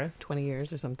 Okay. Like 20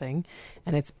 years or something.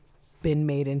 And it's been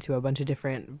made into a bunch of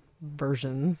different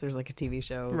versions. There's like a TV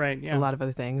show, Right, yeah. a lot of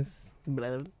other things.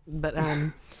 But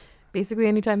basically,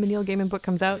 anytime a Neil Gaiman book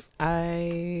comes out,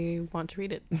 I want to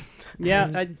read it.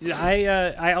 Yeah,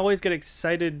 I always get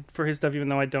excited for his stuff, even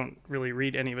though I don't really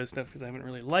read any of his stuff because I haven't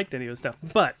really liked any of his stuff.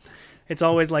 But it's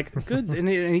always like good, and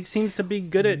he seems to be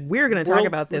good at. We're going to talk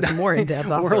about this more in depth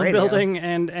off the world radio. building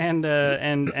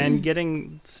and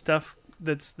getting stuff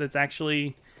that's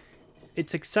actually.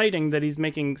 It's exciting that he's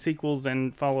making sequels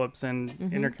and follow-ups and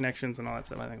interconnections and all that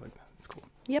stuff. I think like that's cool.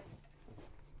 Yep.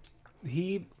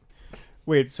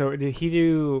 Wait, so did he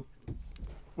do?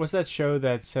 What's that show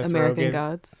that Seth American Rogen?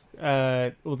 Gods.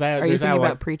 Well, that Are you there's that thinking one.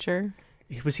 about Preacher?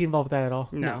 Was he involved with that at all?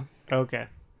 No. Okay.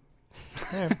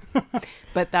 Yeah.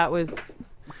 But that was,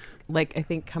 like, I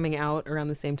think coming out around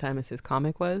the same time as his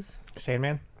comic was.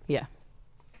 Sandman. Yeah.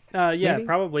 Yeah, Maybe?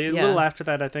 probably a Yeah. little after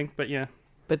that, I think. But yeah,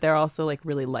 But they're also, like,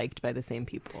 really liked by the same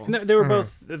people. and they were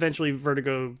both eventually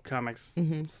Vertigo Comics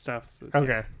stuff.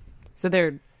 Okay. So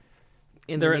they're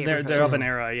in the They're neighborhood. of an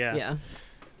era, yeah. Yeah.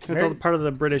 It's all part of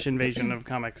the British invasion of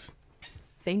comics.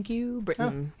 Thank you,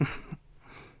 Britain.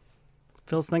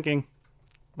 Phil's thinking.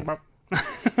 All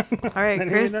right, Anyway,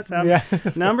 Chris. that's how. Yeah.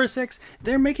 Number 6,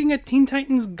 they're making a Teen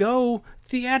Titans Go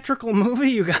theatrical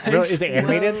movie, you guys. Really? Is it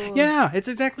animated? Whoa. Yeah, it's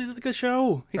exactly like a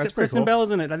show. That's Except pretty Kristen cool. Bell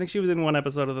is in it. I think she was in one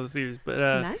episode of the series. But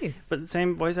Nice. but the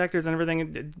same voice actors and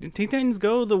everything. Teen Titans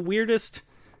Go, the weirdest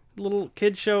little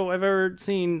kid show I've ever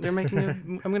seen. They're making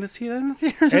I'm going to see that in the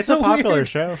theaters. It's so a popular weird.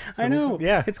 show. I know.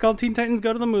 Yeah. It's called Teen Titans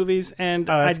Go to the Movies, and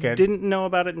Oh, I that's good. didn't know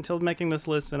about it until making this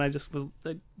list, and I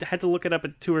had to look it up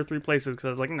at 2 or 3 places because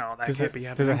I was like, no, that Does can't it, be does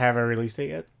happening. it have a release date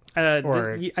yet?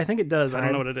 or I think it does. I don't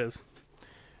time? know what it is.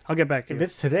 I'll get back to If you.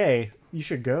 it's today, you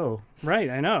should go. Right,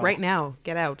 I know. Right now,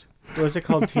 get out. What is it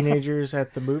called? Teenagers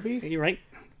at the movie? You're right.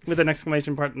 With an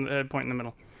exclamation point in the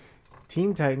middle.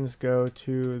 Teen Titans Go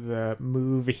to the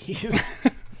movies.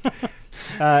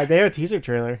 They have a teaser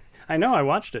trailer. I know. I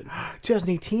watched it.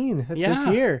 2018. That's Yeah. this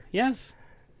year. Yes.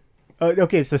 Oh,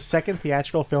 okay, it's the second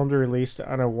theatrical film to release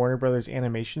on a Warner Brothers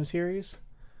animation series.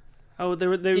 Oh,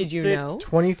 Did you know?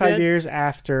 25 They- years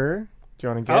after. Do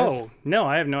you want to guess? Oh no,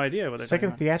 I have no idea what they're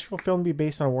Second talking theatrical film to be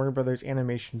based on a Warner Brothers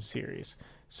animation series.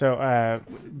 So,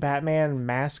 Batman: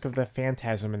 Mask of the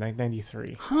Phantasm in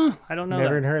 1993. about. Huh? I don't know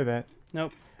Never that. even heard of that.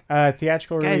 Nope.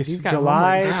 Theatrical Guys, release you've got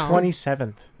July homework now.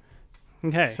 27th.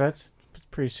 Okay. So that's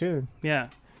pretty soon. Yeah.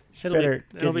 better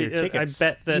It'll get be. your I tickets.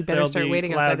 bet that You better there'll start be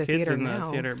waiting outside loud the kids theater in the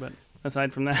now. theater. But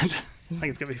aside from that, I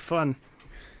think it's gonna be fun.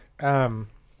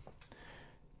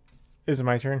 Is it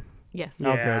my turn? Yes. Yeah.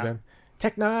 I'll go then.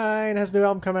 Tech Nine has a new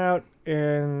album come out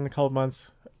in a couple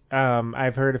months.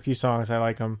 I've heard a few songs. I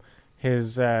like him.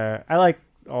 I like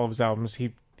all of his albums.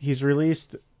 He's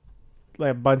released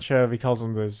like a bunch of, he calls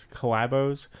them those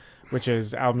collabos, which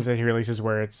is albums that he releases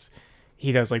where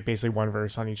he does like basically one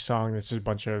verse on each song. It's just a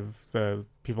bunch of the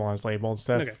people on his label and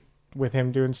stuff Okay. with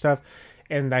him doing stuff.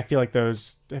 And I feel like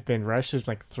those have been rushed. There's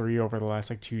like 3 over the last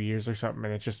like 2 years or something.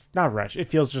 And it's just not rushed. It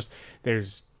feels just there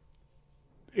was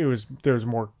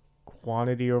more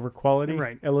quantity over quality,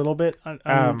 Right. A little bit,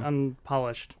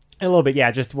 Unpolished. a little bit. Yeah,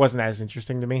 it just wasn't as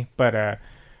interesting to me. But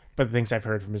the things I've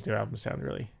heard from his new album sound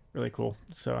really, really cool.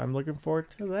 So I'm looking forward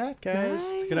to that,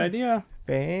 guys. It's a good idea.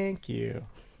 Thank you.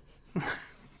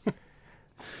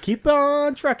 Keep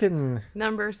on trucking.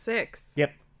 Number 6.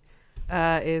 Yep.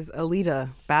 Is Alita,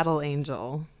 Battle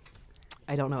Angel.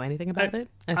 I don't know anything about it.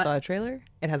 I saw a trailer.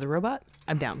 It has a robot.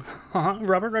 I'm down.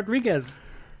 Robert Rodriguez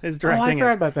is Oh, I directing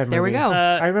forgot it. about that movie. There we go.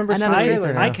 I remember seeing the another trailer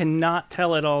teaser. now. I cannot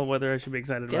tell at all whether I should be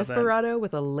excited about Desperado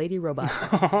with a lady robot.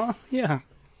 that. Yeah.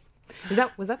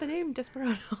 Was that the name?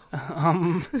 Desperado.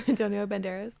 Antonio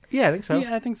Banderas. Yeah, I think so.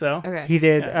 Yeah, I think so. Okay. He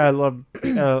did El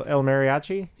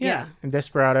Mariachi Yeah. and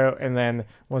Desperado, and then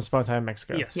Once Upon a Time in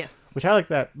Mexico. Yes. Yes. Which I like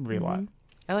that movie a lot.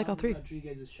 I like all 3.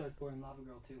 Rodriguez's Shark Boy and Lava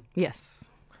Girl too.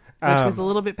 Yes. Which was a Um,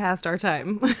 little bit past our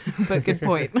time, but good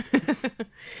point.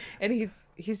 And he's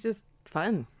just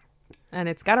fun. And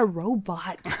it's got a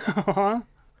robot.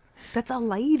 That's a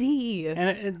lady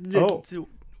And Oh.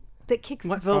 that kicks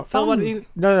What, Phil, what do you, thumbs.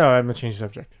 No, I'm gonna change the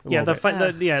subject. a yeah, little the bit.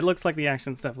 fight. Yeah, it looks like the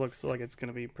action stuff looks like it's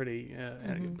gonna be pretty,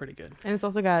 pretty good. And it's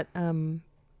also got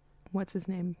what's his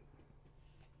name?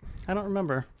 I don't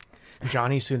remember.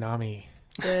 Johnny Tsunami,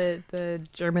 The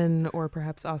German or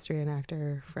perhaps Austrian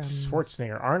actor from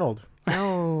Schwarzenegger, Arnold,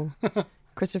 No.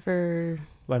 Christopher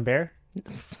Lambert,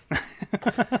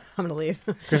 I'm gonna leave.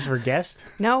 Christopher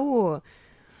Guest. No.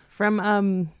 From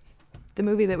the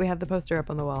movie that we have the poster up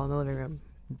on the wall in the living room.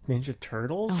 Ninja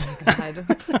Turtles. Oh my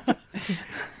god.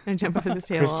 I'm jump over this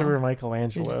table. Christopher I'm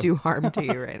Michelangelo. gonna do harm to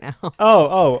you right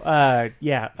now.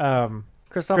 Yeah.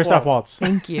 Christoph Christoph Waltz. Waltz.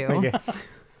 Thank you. Okay.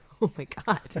 Oh my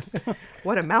god,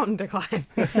 what a mountain to climb!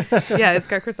 Yeah, it's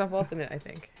got Christoph Waltz in it, I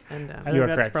think, and I You think are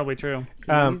that's correct. probably true.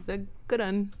 he's a good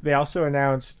one. They also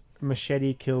announced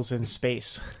Machete Kills in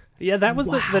Space. Yeah, that was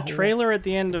the Wow. trailer at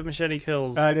the end of Machete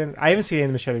Kills. I haven't seen any of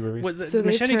the Machete movies. So they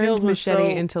Machete turned Kills was Machete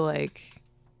so, into like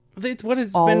it's what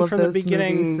it's all been of from the those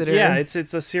beginning. movies that are- Yeah, it's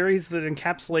a series that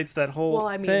encapsulates that whole well,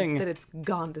 I mean thing. that it's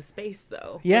gone to space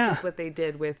though. Yeah. Which is what they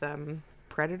did with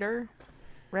Predator,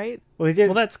 right? Well, they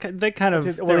did, Well, they kind of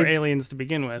Well, they were they- aliens to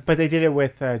begin with. but they did it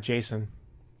with Jason.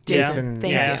 Yeah. Jason,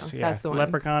 thank yes, you. yeah. That's the one.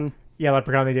 Leprechaun. Yeah,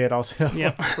 Leprechaun. They did also.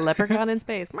 Yep. Leprechaun in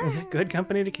space. Good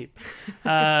company to keep.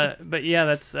 But yeah,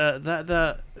 that's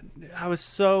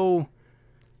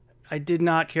I did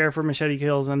not care for Machete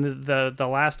Kills, and the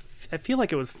last, I feel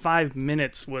like it was 5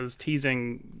 minutes was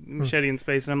teasing Machete in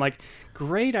Space, and I'm like,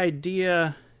 great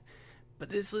idea, but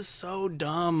this is so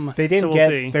dumb. They didn't so we'll get.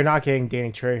 see. They're not getting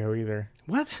Danny Trejo either.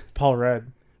 What? Paul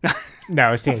Rudd.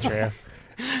 No, it's Danny Trejo.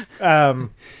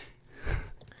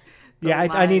 Yeah,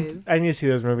 I need to see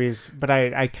those movies, but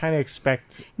I kind of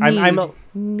expect.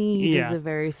 Need Yeah. is a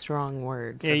very strong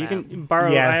word. For Yeah, you them. can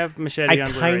borrow. Yeah. I have Machete I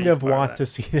on Blu-ray, kind you of can borrow want that. to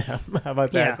see them. How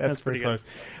about that? Yeah, that's that's pretty pretty good.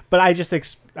 close. But I just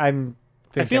I'm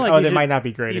thinking, I feel like oh, you they should- might not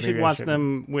be great. You Maybe should I watch shouldn't.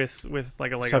 them with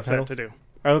like a Lego Subtitles? set to do.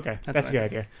 Oh, okay, that's a what good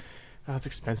idea. Oh, it's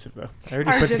expensive though. I already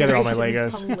Our put together all my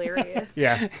generation's Legos. Hilarious.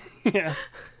 Yeah.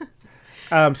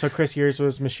 Yeah. So Chris, yours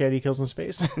was Machete Kills in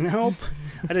Space. Nope.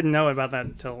 I didn't know about that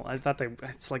until I thought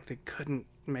it's like they couldn't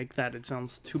make that. It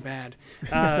sounds too bad.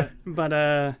 But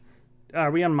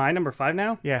are we on my number 5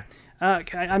 now? Yeah.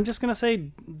 I'm just going to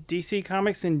say DC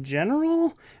Comics in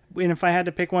general. And if I had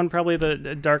to pick one, probably the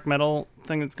dark metal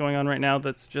thing that's going on right now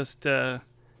that's just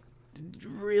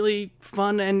really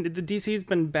fun. And the DC's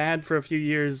been bad for a few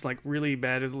years, like really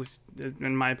bad, at least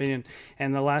in my opinion.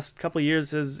 And the last couple of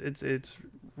years, it's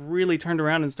really turned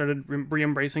around and started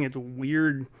re-embracing its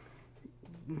weird,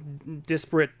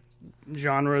 disparate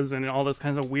genres and all this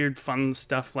kinds of weird, fun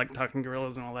stuff like Talking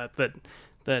Gorillas and all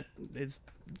that is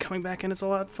coming back, and it's a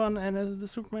lot of fun. And the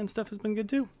Superman stuff has been good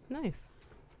too. Nice.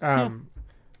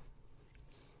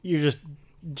 You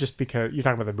just because you're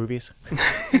talking about the movies.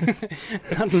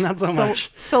 Not so much.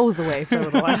 Phil was away for a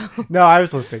little while. No, I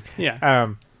was listening. Yeah.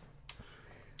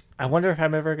 I wonder if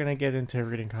I'm ever gonna get into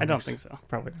reading comics. I don't think so.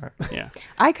 Probably not. Yeah.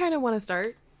 I kind of want to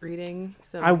start reading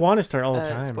some. I want to start all the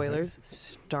time. Spoilers.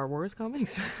 Star Wars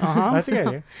comics. That's a good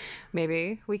idea.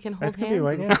 Maybe we can hold That could be hands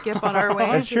one, and yeah. skip on our way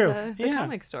That's to true. the Yeah.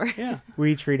 comic store. Yeah.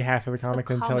 We each read half of the comic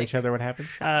and tell comic. each other what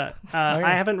happens. I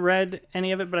haven't read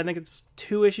any of it, but I think it's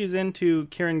 2 issues into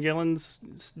Kieran Gillen's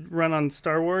run on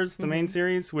Star Wars, the main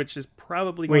series, which is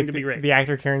probably going to be great. the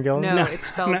actor Karen Gillan. No, it's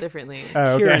spelled differently.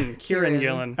 Oh, okay. Kieran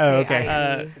Gillen. Oh, okay.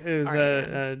 K-I-E-R-A-N. Who's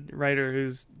a writer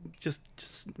who's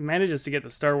just manages to get the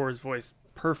Star Wars voice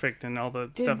perfect in all the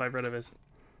stuff I've read of his.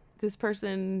 This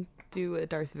person do a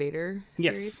Darth Vader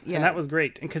Yes, series? and that was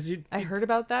great because I heard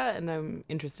about that and I'm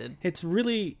interested. it's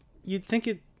really you'd think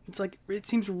it's like it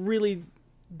seems really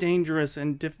dangerous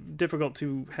and difficult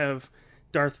to have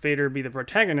Darth Vader be the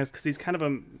protagonist because he's kind of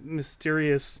a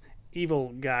mysterious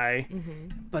evil guy,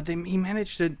 but he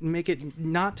managed to make it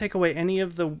not take away any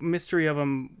of the mystery of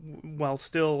him while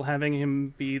still having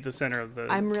him be the center of the.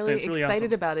 I'm really it's excited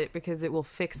awesome. about it because it will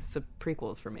fix the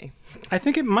prequels for me. I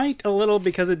think it might a little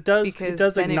because it does Then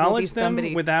acknowledge it will be somebody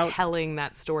them without telling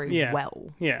that story Yeah.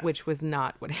 well, Yeah. which was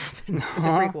not what happened in the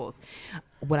prequels.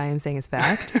 What I am saying is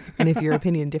fact, and if your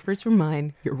opinion differs from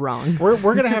mine, you're wrong. We're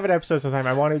gonna have an episode sometime.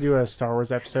 I want to do a Star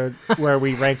Wars episode where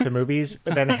we rank the movies,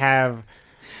 but then have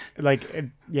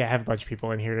have a bunch of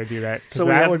people in here to do that. 'cause So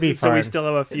that would be so fun. we still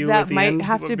have a few. That at the might end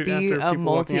have to be after a people walking out.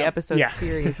 multi-episode Yeah.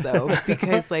 series, though,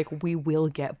 because we will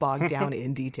get bogged down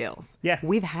in details. Yeah.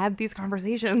 We've had these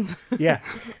conversations. Yeah.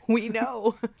 We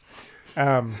know.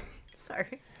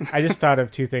 Sorry. I just thought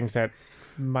of 2 things that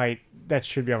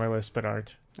should be on my list but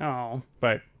aren't. Oh,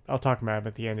 But I'll talk about them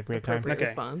at the end if we have time. Appropriate Okay.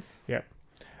 response. Yeah.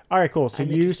 All right, cool. So I'm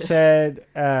you interested.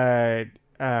 said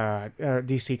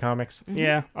DC Comics.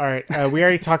 yeah. All right. We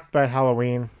already talked about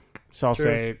Halloween, so I'll True.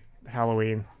 say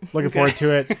Halloween. Looking forward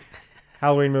to it.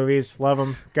 Halloween movies, love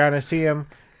them. Gonna see them.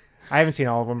 I haven't seen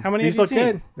all of them. How many These have look you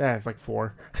seen? good. Yeah, like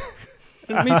 4.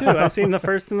 Me too. I've seen the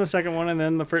first and the second one, and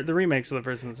then the remakes of the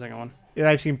first and the second one. And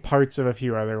I've seen parts of a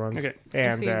few other ones. Okay.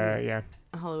 And seen- yeah,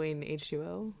 Halloween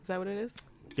H2O. Is that what it is?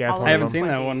 yeah. That's one I of haven't them. seen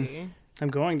that 20. one. I'm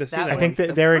going to see That that. I think was that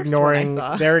the they're first one I ignoring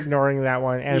saw. they're ignoring that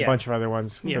one and Yeah. a bunch of other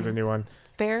ones Yeah. for the new one.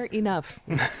 Fair enough.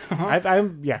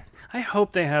 I'm I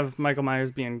hope they have Michael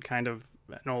Myers being kind of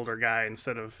an older guy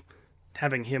instead of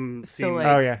having him So, seem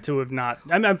like- to have not.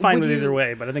 I'm fine Would with you- either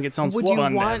way, but I think it sounds Would fun. you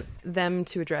to want have- them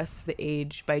to address the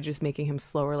age by just making him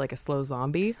slower, like a slow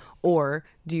zombie, or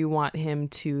do you want him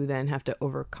to then have to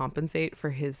overcompensate for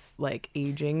his like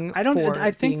aging? I don't- For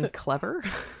I think being that- clever.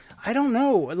 I don't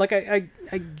know. Like I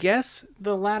guess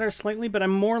the latter slightly, but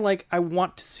I'm more like I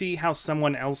want to see how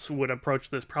someone else would approach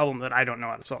this problem that I don't know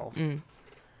how to solve.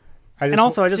 And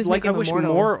also, I just Just like make I him wish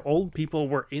immortal. more old people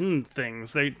were in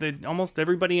things. They almost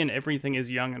everybody and everything is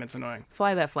young, and it's annoying.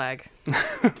 Fly that flag.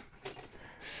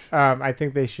 I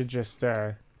think they should just.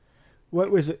 What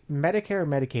was it? Medicare or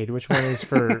Medicaid? Which one is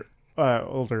for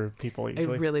older people I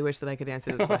usually? really wish that I could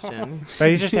answer this question. But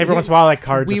he's just every once in a while, like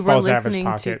card We just were falls out of his listening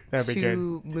to pocket. That'd be good.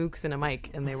 two mooks and a mic,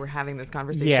 and they were having this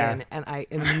conversation, Yeah. and I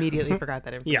immediately forgot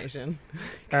that information.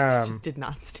 'Cause it just did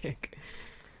not stick.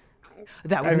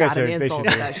 That was I not think an they insult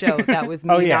should- to that show. That was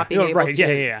me Oh, yeah. not being Oh, able right. to,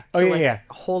 Yeah. Oh, to, yeah, like, yeah.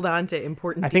 hold on to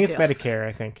important I think it's details. Medicare.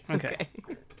 I think. Okay,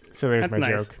 So there's that's my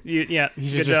nice. joke. Yeah, He good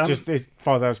should job. just it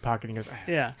falls out of his pocket and he goes, "Ah,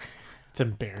 Yeah. it's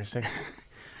embarrassing."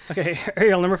 Okay,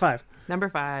 Ariel, number 5. Number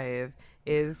 5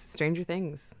 is Stranger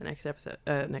Things. The next episode.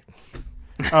 Next.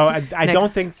 Oh, I don't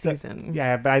Next think season.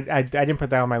 Yeah, but I didn't put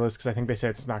that on my list because I think they said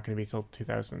it's not going to be till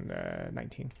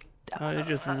 2019. It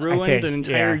just ruined think, an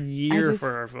entire yeah. year I just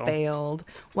for our film. failed.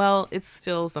 Well, it's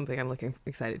still something I'm looking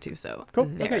excited to. So Cool.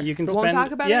 there. Okay, you can But spend. won't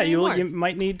talk about yeah, it you anymore.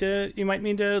 might need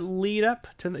to lead up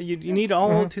to the, you need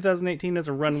all 2018 as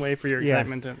a runway for your Yeah.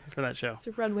 excitement for that show. It's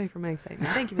a runway for my excitement.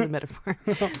 Thank you for the metaphor.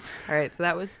 All right, so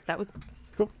that was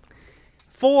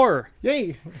 4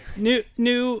 Yay! new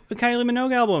Kylie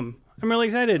Minogue album. I'm really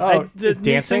excited. Oh, The new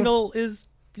Dancing? single is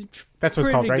That's what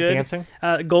it's called, right? pretty good. Dancing.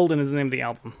 Golden is the name of the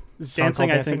album. Is the song Dancing,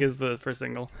 called I think, is the first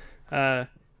single.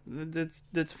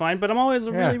 That's fine, but I'm always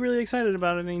Yeah. really excited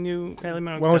about any new Kylie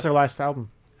Minogue When was stuff. their last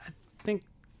album? I think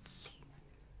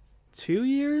 2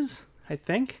 years. I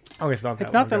think Oh, it's not that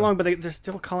it's not that ago. long, but they're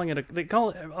still calling it. They call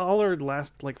it all their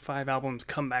last like 5 albums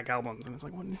comeback albums, and it's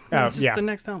like, it's just yeah. the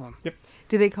next album.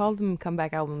 Do they call them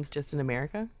comeback albums just in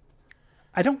America?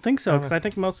 I don't think so, because I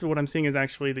think most of what I'm seeing is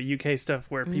actually the UK stuff,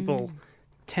 where people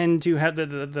tend to have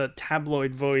the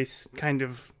tabloid voice kind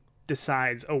of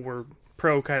decides, oh, we're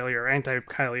pro Kylie or anti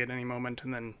Kylie at any moment,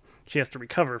 and then she has to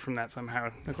recover from that somehow,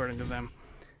 according to them.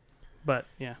 But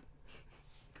yeah,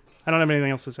 I don't have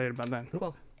anything else to say about that.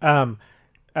 Cool.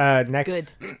 Next,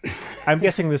 Good. I'm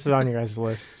guessing this is on your guys'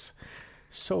 lists.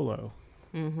 Solo.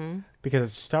 Because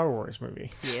it's a Star Wars movie.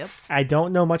 Yep. I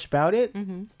don't know much about it,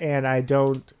 and I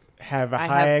don't have I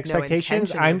high have no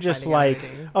expectations. intention of I'm just finding out like,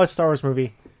 anything. oh, it's a Star Wars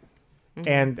movie,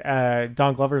 and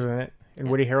Don Glover's in it, and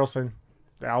Woody Harrelson.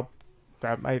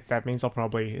 That means I'll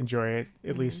probably enjoy it,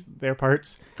 at least their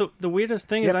parts. The weirdest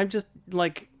thing is, I'm just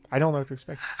like, I don't know what to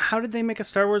expect. how did they make a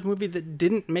Star Wars movie that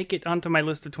didn't make it onto my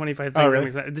list of 25 things? Oh, really? I'm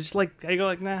excited? It's just like, I go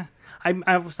like, nah. I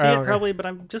will see Oh, it okay. probably, but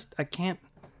I can't.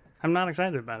 I'm not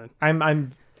excited about it.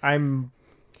 I'm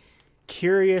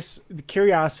curious. The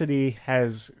curiosity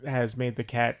has made the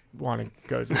cat want to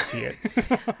go to see it.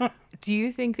 Do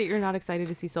you think that you're not excited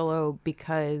to see Solo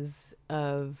because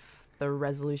of the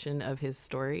resolution of his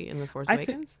story in The Force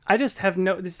Awakens? I just have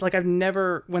no. It's like I've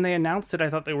never. When they announced it, I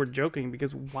thought they were joking,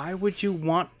 because why would you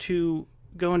want to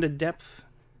go into depth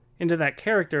into that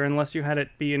character unless you had it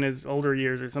be in his older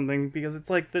years or something? Because it's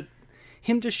like that.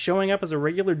 Him just showing up as a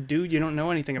regular dude you don't know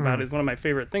anything about is one of my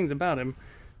favorite things about him.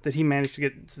 That he managed to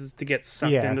get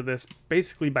sucked Yeah. into this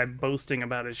basically by boasting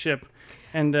about his ship,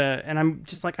 and I'm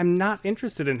just like, I'm not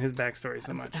interested in his backstory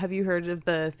so much. Have you heard of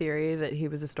the theory that he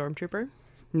was a stormtrooper?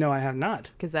 No, I have not.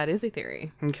 Because that is a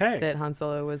theory. Okay. That Han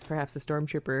Solo was perhaps a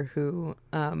stormtrooper who,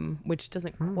 which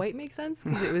doesn't quite make sense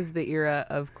because it was the era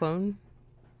of clone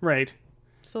Right.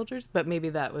 soldiers, but maybe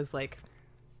that was like,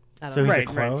 I don't So know, he's Right,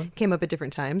 a right. clone. came up at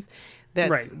different times.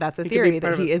 Right. That's a He could be theory part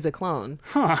that of he it. is a clone,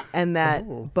 Huh. and that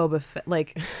Oh. Boba Fett,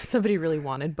 like somebody really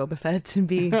wanted Boba Fett to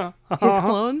be his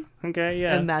clone. Okay.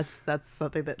 Yeah. And that's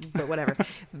something that, but whatever.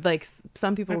 Like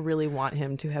some people really want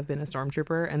him to have been a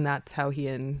stormtrooper, and that's how he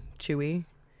and Chewie,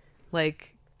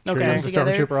 like, Okay. come He's a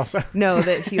together. stormtrooper also. No,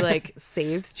 that he like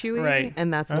saves Chewie, Right.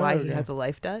 and that's why he okay. has a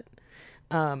life debt.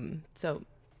 So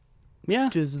yeah.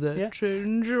 does that Yeah.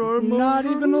 change your Not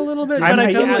even a little bit, I'm- but I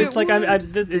yeah, totally. it It's like would. I'm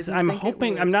Didn't think it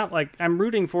hoping. would. I'm not like I'm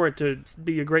rooting for it to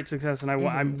be a great success, and I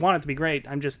want it to be great.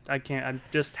 I can't. I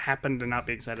just happen to not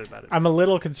be excited about it. I'm a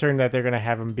little concerned that they're gonna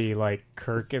have him be like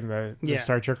Kirk in the Yeah.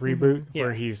 Star Trek reboot, Yeah.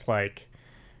 where he's like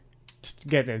just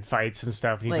getting in fights and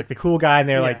stuff. And he's like, Like- the cool guy, and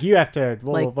they're Yeah. like, you have to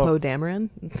like Poe Dameron?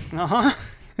 Uh huh.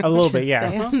 a little bit, Just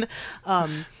yeah. saying.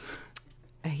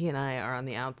 he and I are on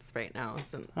the outs right now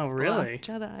since Oh, The really? Last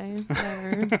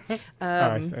Jedi. Whatever.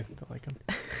 I still like him.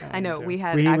 I know too. we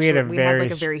had We had a like very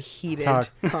a very heated talk-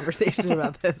 conversation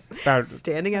about this. About-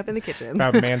 Standing up in the kitchen.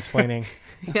 About mansplaining.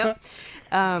 Yep.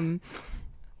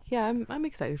 Yeah, I'm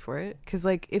excited for it because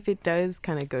like if it does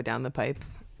kind of go down the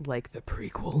pipes like the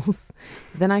prequels,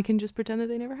 then I can just pretend that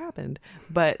they never happened,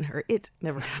 or it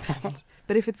never happened.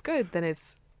 But if it's good, then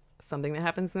it's something that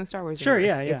happens in the Star Wars Sure,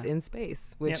 universe. yeah. It's in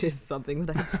space, which Yep. is something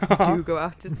that I do go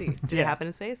out to see. Did Yeah. it happen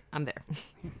in space? I'm there.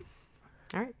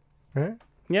 All right. Huh?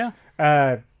 Yeah.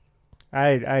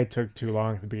 I took too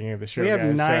long at the beginning of the show. We have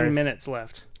guys. 9 Sorry. minutes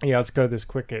left. Yeah, let's go this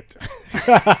quick.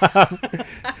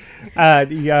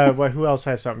 Who else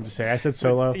has something to say? I said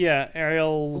Solo. Yeah,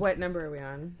 Ariel. What number are we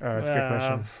on? That's a good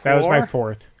question. 4? That was my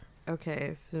 4th.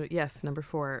 Okay, so yes, number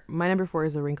 4. My number 4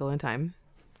 is A Wrinkle in Time.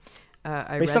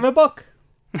 Based on a book.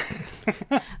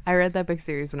 I read that book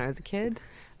series when I was a kid.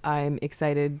 I'm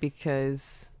excited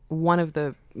because one of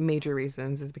the major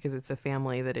reasons is because it's a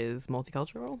family that is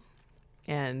multicultural,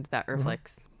 and that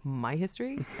reflects my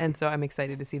history. And so I'm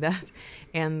excited to see that.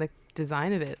 And the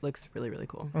design of it looks really, really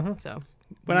cool. So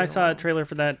When I saw a trailer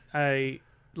for that, I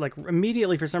like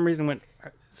immediately for some reason went,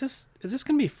 is this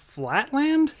going to be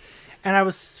Flatland? And I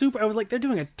was like, they're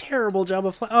doing a terrible job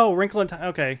of Wrinkle in Time.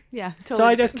 Okay. yeah, totally. So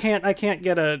I just can't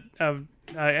get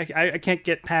I can't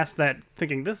get past that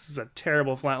thinking this is a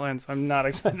terrible Flatland, so I'm not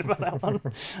excited about that one.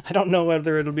 I don't know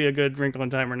whether it'll be a good Wrinkle in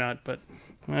Time or not, but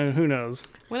who knows?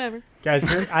 Whatever. Guys,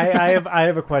 I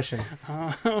have a question.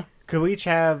 Could we each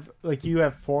have, like, you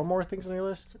have 4 more things on your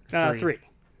list? 3.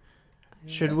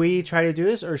 Should we try to do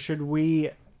this, or should we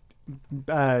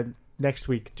next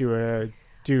week do a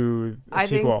I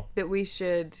sequel? think that we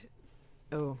should.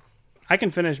 Oh, I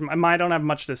can finish. I don't have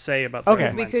much to say about. Okay.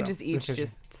 the we rest could of mine, just each Okay.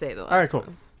 just say the last All right, cool.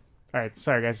 one. All right,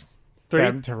 sorry guys.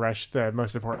 3. To rush the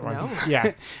most important ones. No.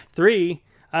 Yeah. 3.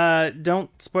 Don't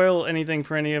spoil anything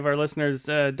for any of our listeners.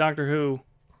 Doctor Who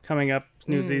coming up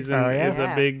new season Oh, yeah? is a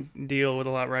Yeah. big deal with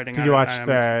a lot riding on Did you it. watch I'm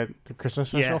the Christmas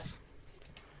special? Yes.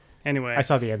 Anyway, I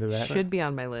saw the end of that. Should be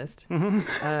on my list.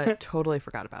 Totally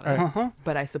forgot about it,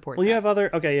 but I support. well, that. you have other.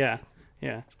 Okay,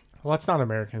 yeah. Well, it's not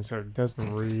American, so it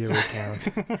doesn't really count.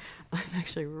 I'm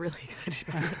actually really excited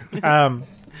about it.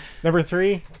 Number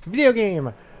 3, video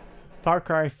game, Far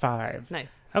Cry 5.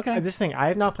 Nice. Okay. This thing, I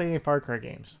have not played any Far Cry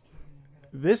games.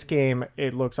 This game,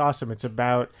 it looks awesome. It's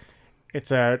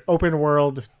a open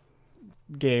world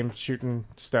game, shooting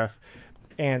stuff,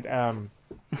 and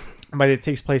but it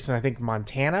takes place in, I think,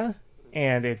 Montana,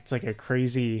 and it's like a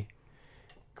crazy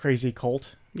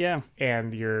cult, Yeah.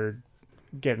 and you're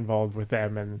get involved with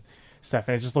them and stuff,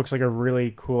 and it just looks like a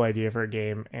really cool idea for a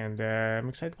game, and I'm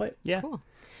excited to play it. Yeah. Cool.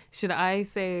 Should I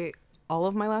say all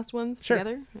of my last ones Sure.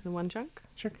 together in one chunk?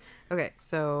 Sure. Okay,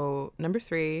 so number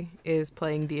 3 is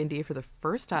playing D&D for the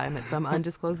first time at some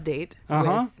undisclosed date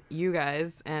with you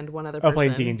guys and one other person. Oh,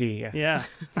 playing D&D, yeah. Yeah.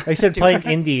 They said playing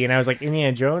indie, and I was like,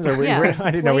 Indiana Jones? Or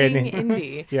I didn't know we had playing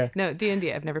any. indie. Yeah. No,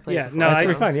 D&D. I've never played Yeah. it before. No, That's I,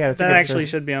 gonna be fun. Yeah, that's a that good actually choice.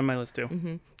 should be on my list too.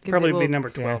 'Cause Probably it will, be number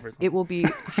 12 or something. It will be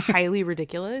highly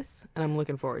ridiculous, and I'm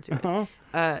looking forward to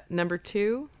it. Number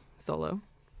 2, solo.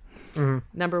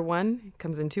 Number 1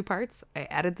 comes in 2 parts. I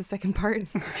added the second part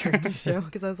during the show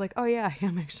because I was like, oh yeah, I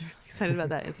am actually really excited about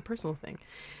that. It's a personal thing.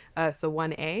 So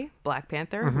 1A, Black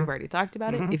Panther. We've already talked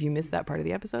about it. If you missed that part of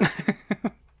the episode,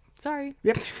 sorry.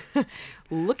 Yep.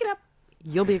 Look it up.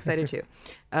 You'll be excited too.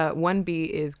 1B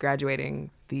is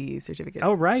graduating the certificate.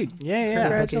 Oh right. Yeah. The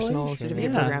Yeah. vocational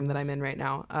certificate Yeah. program that I'm in right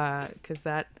now, because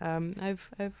that I've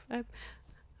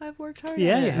worked hard.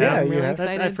 Yeah. at it. Yeah, I'm you really have.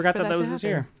 excited. I forgot for that to was this happen.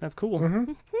 year. That's cool.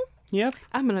 Yep.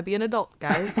 I'm gonna be an adult,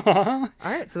 guys. All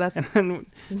right, so that's And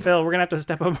Phil, we're gonna have to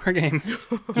step up our game.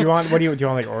 Do you want like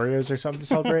Oreos or something to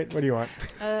celebrate? What do you want?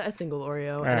 a single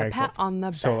Oreo and right, a pat on the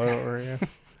back. Solo Oreo.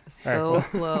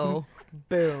 Solo.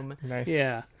 Boom. Nice.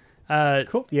 Yeah.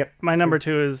 Cool. Yep. My number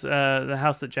 2 is the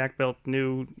house that Jack built,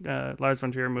 new Lars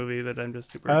von Trier movie that I'm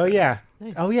just super Oh excited. yeah.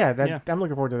 Nice. Oh yeah. Yeah. I'm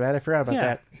looking forward to that. I forgot about Yeah.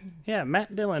 that. Yeah,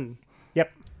 Matt Dillon.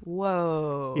 Yep.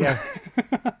 Whoa. Yeah.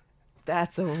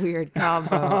 That's a weird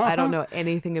combo. I don't know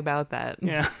anything about that.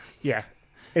 Yeah. Yeah.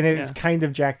 And it's Yeah. kind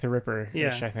of Jack the Ripper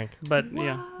ish, Yeah. I think. But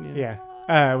yeah.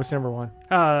 Yeah. What's number 1?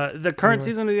 The current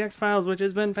season of the X-Files, which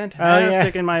has been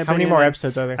fantastic in my opinion. How many more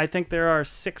episodes are there? I think there are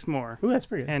 6 more. Ooh, that's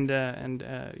pretty good. And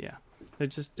yeah.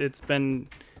 It's been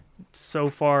so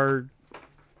far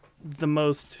the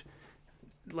most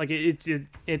like it's the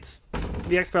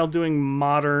X-Files doing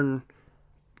modern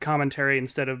commentary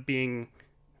instead of being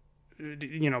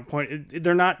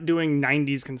they're not doing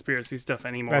 90s conspiracy stuff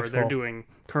anymore. That's They're cool. doing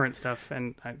current stuff,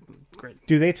 and great.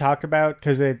 Do they talk about,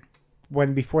 because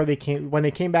when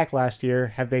they came back last year,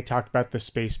 have they talked about the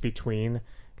space between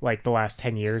like the last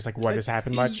 10 years? Like what has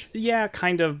happened much? Yeah,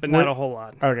 kind of, but not a whole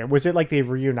lot. Okay. Was it like they've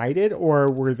reunited or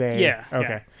were they? Yeah.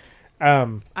 Okay.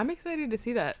 I'm excited to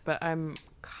see that, but I'm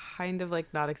kind of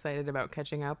like not excited about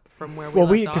catching up from where we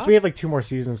left because off. we have like 2 more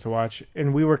seasons to watch,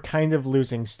 and we were kind of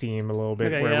losing steam a little bit.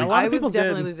 Okay, where yeah, we, a lot I of was people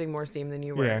definitely did. losing more steam than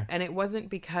you were. Yeah. And it wasn't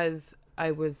because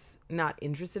I was not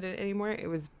interested in it anymore. It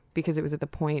was because it was at the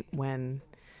point when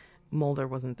Mulder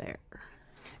wasn't there.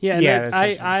 Yeah, Yeah, and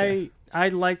that's what I was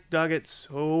I dug it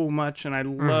so much, and I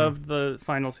loved the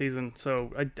final season. So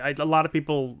a lot of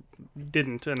people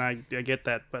didn't, and I get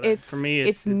that. But for me,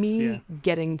 it's me yeah.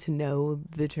 getting to know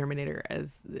the Terminator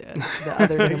as the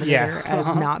other Terminator Yeah.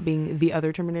 as not being the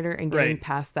other Terminator, and getting Right.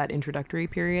 past that introductory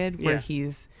period where Yeah.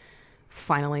 he's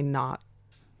finally not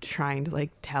trying to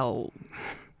like tell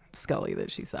Scully that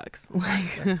she sucks.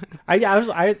 Like,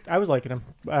 I was liking him.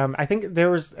 I think there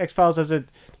was X-Files as a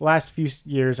last few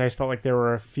years. I just felt like there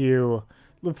were a few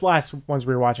the last ones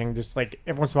we were watching. Just like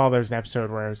every once in a while, there was an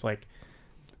episode where I was like,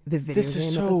 the video "This game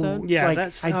is so episode. Yeah, like,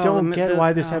 that's I don't get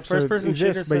why this episode first-person exists."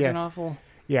 shooter is But such yeah, an awful.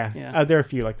 yeah, Yeah. there are a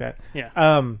few like that. Yeah.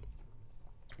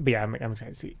 But yeah, I'm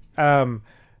excited to see.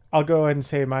 I'll go ahead and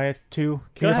say my 2.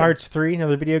 Kingdom ahead. Hearts 3,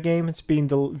 another video game. It's been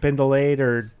delayed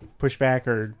or pushed back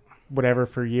or whatever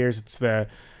for years. It's the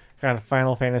kind of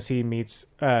Final Fantasy meets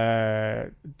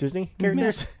Disney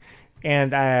characters,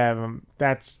 and I'm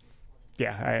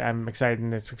excited.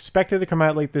 And it's expected to come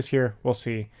out late this year. We'll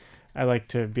see. I like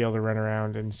to be able to run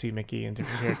around and see Mickey and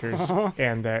different characters,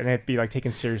 and it be like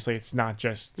taken seriously. It's not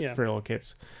just for little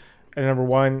kids. And number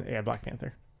 1, Black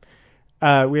Panther.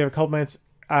 We have a couple minutes.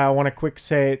 I want to quick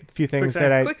say a few things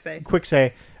quick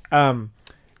say.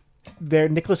 There,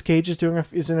 Nicolas Cage is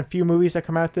in a few movies that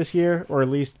come out this year, or at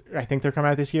least I think they're coming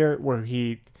out this year, where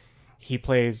he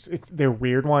plays. They're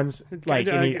weird ones, like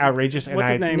any outrageous. What's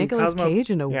his name? Nicolas Cosmo, Cage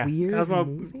in a weird Cosmo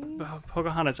movie.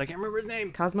 Pocahontas. I can't remember his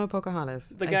name. Cosmo Pocahontas.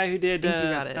 The guy who did think you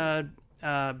got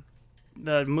it.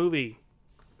 The movie.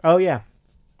 Oh yeah.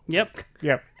 Yep.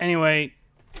 Yep. Anyway,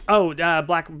 Beyond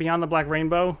the Black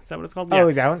Rainbow. Is that what it's called?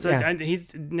 Oh, that one? So Yeah.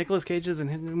 he's Nicolas Cage is in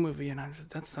his new movie, and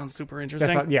that sounds super interesting.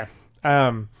 That's not, yeah.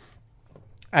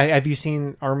 Have you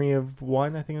seen Army of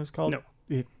One? I think it was called. No.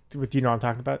 Do you know what I'm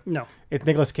talking about? No. It's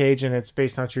Nicolas Cage, and it's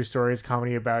based on true story. It's a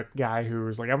comedy about a guy who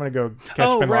was like, I'm going to go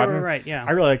catch Bin Laden. Right, yeah.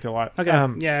 I really liked it a lot. Okay.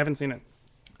 Yeah, I haven't seen it.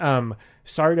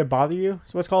 Sorry to Bother You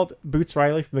is what it's called. Boots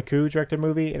Riley from The Coup directed a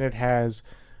movie, and it has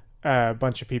a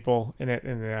bunch of people in it,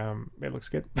 and it looks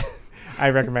good. I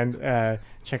recommend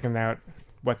checking out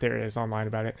what there is online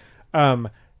about it.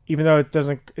 Even though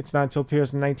it's not until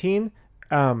 2019.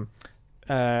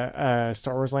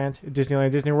 Star Wars Land,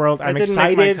 Disneyland, Disney World. I'm didn't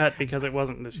excited, make my cut because it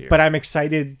wasn't this year. but I'm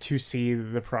excited to see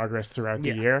the progress throughout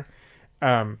the year.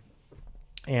 And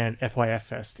FYF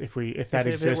Fest, if that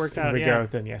it exists works and out, we yeah. go,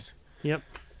 then yes. Yep.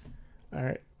 All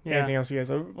right. Yeah. Anything else you guys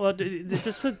have? Well,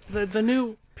 just the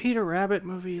new Peter Rabbit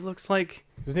movie looks like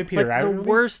There's a new Peter Rabbit the movie?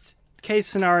 worst case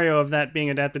scenario of that being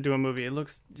adapted to a movie. It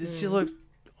just looks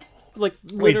like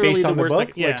Wait, literally based the on the worst. book?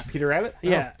 Like, yeah. Like Peter Rabbit?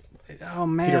 Yeah. Oh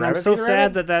man, Peter I'm Rabbit, so Peter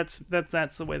sad Rabbit?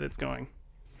 that's the way that's going.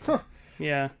 Huh.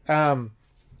 Yeah.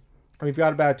 We've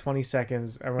got about 20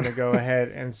 seconds. I'm going to go ahead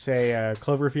and say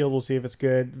Cloverfield. We'll see if it's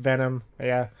good. Venom.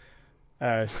 Yeah.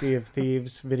 Sea of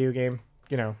Thieves video game.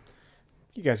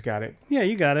 You guys got it. Yeah,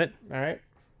 you got it. All right.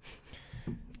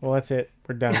 Well, that's it.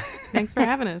 We're done. Thanks for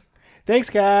having us.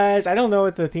 Thanks, guys. I don't know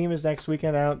what the theme is next week.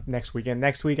 I don't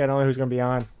know who's going to be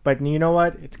on. But you know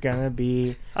what? It's going to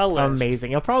be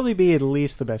amazing. It'll probably be at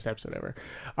least the best episode ever.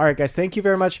 All right, guys. Thank you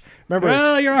very much. Remember,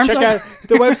 Well, your arm's check up. out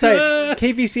the website,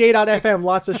 kpca.fm.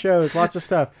 Lots of shows, lots of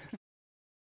stuff.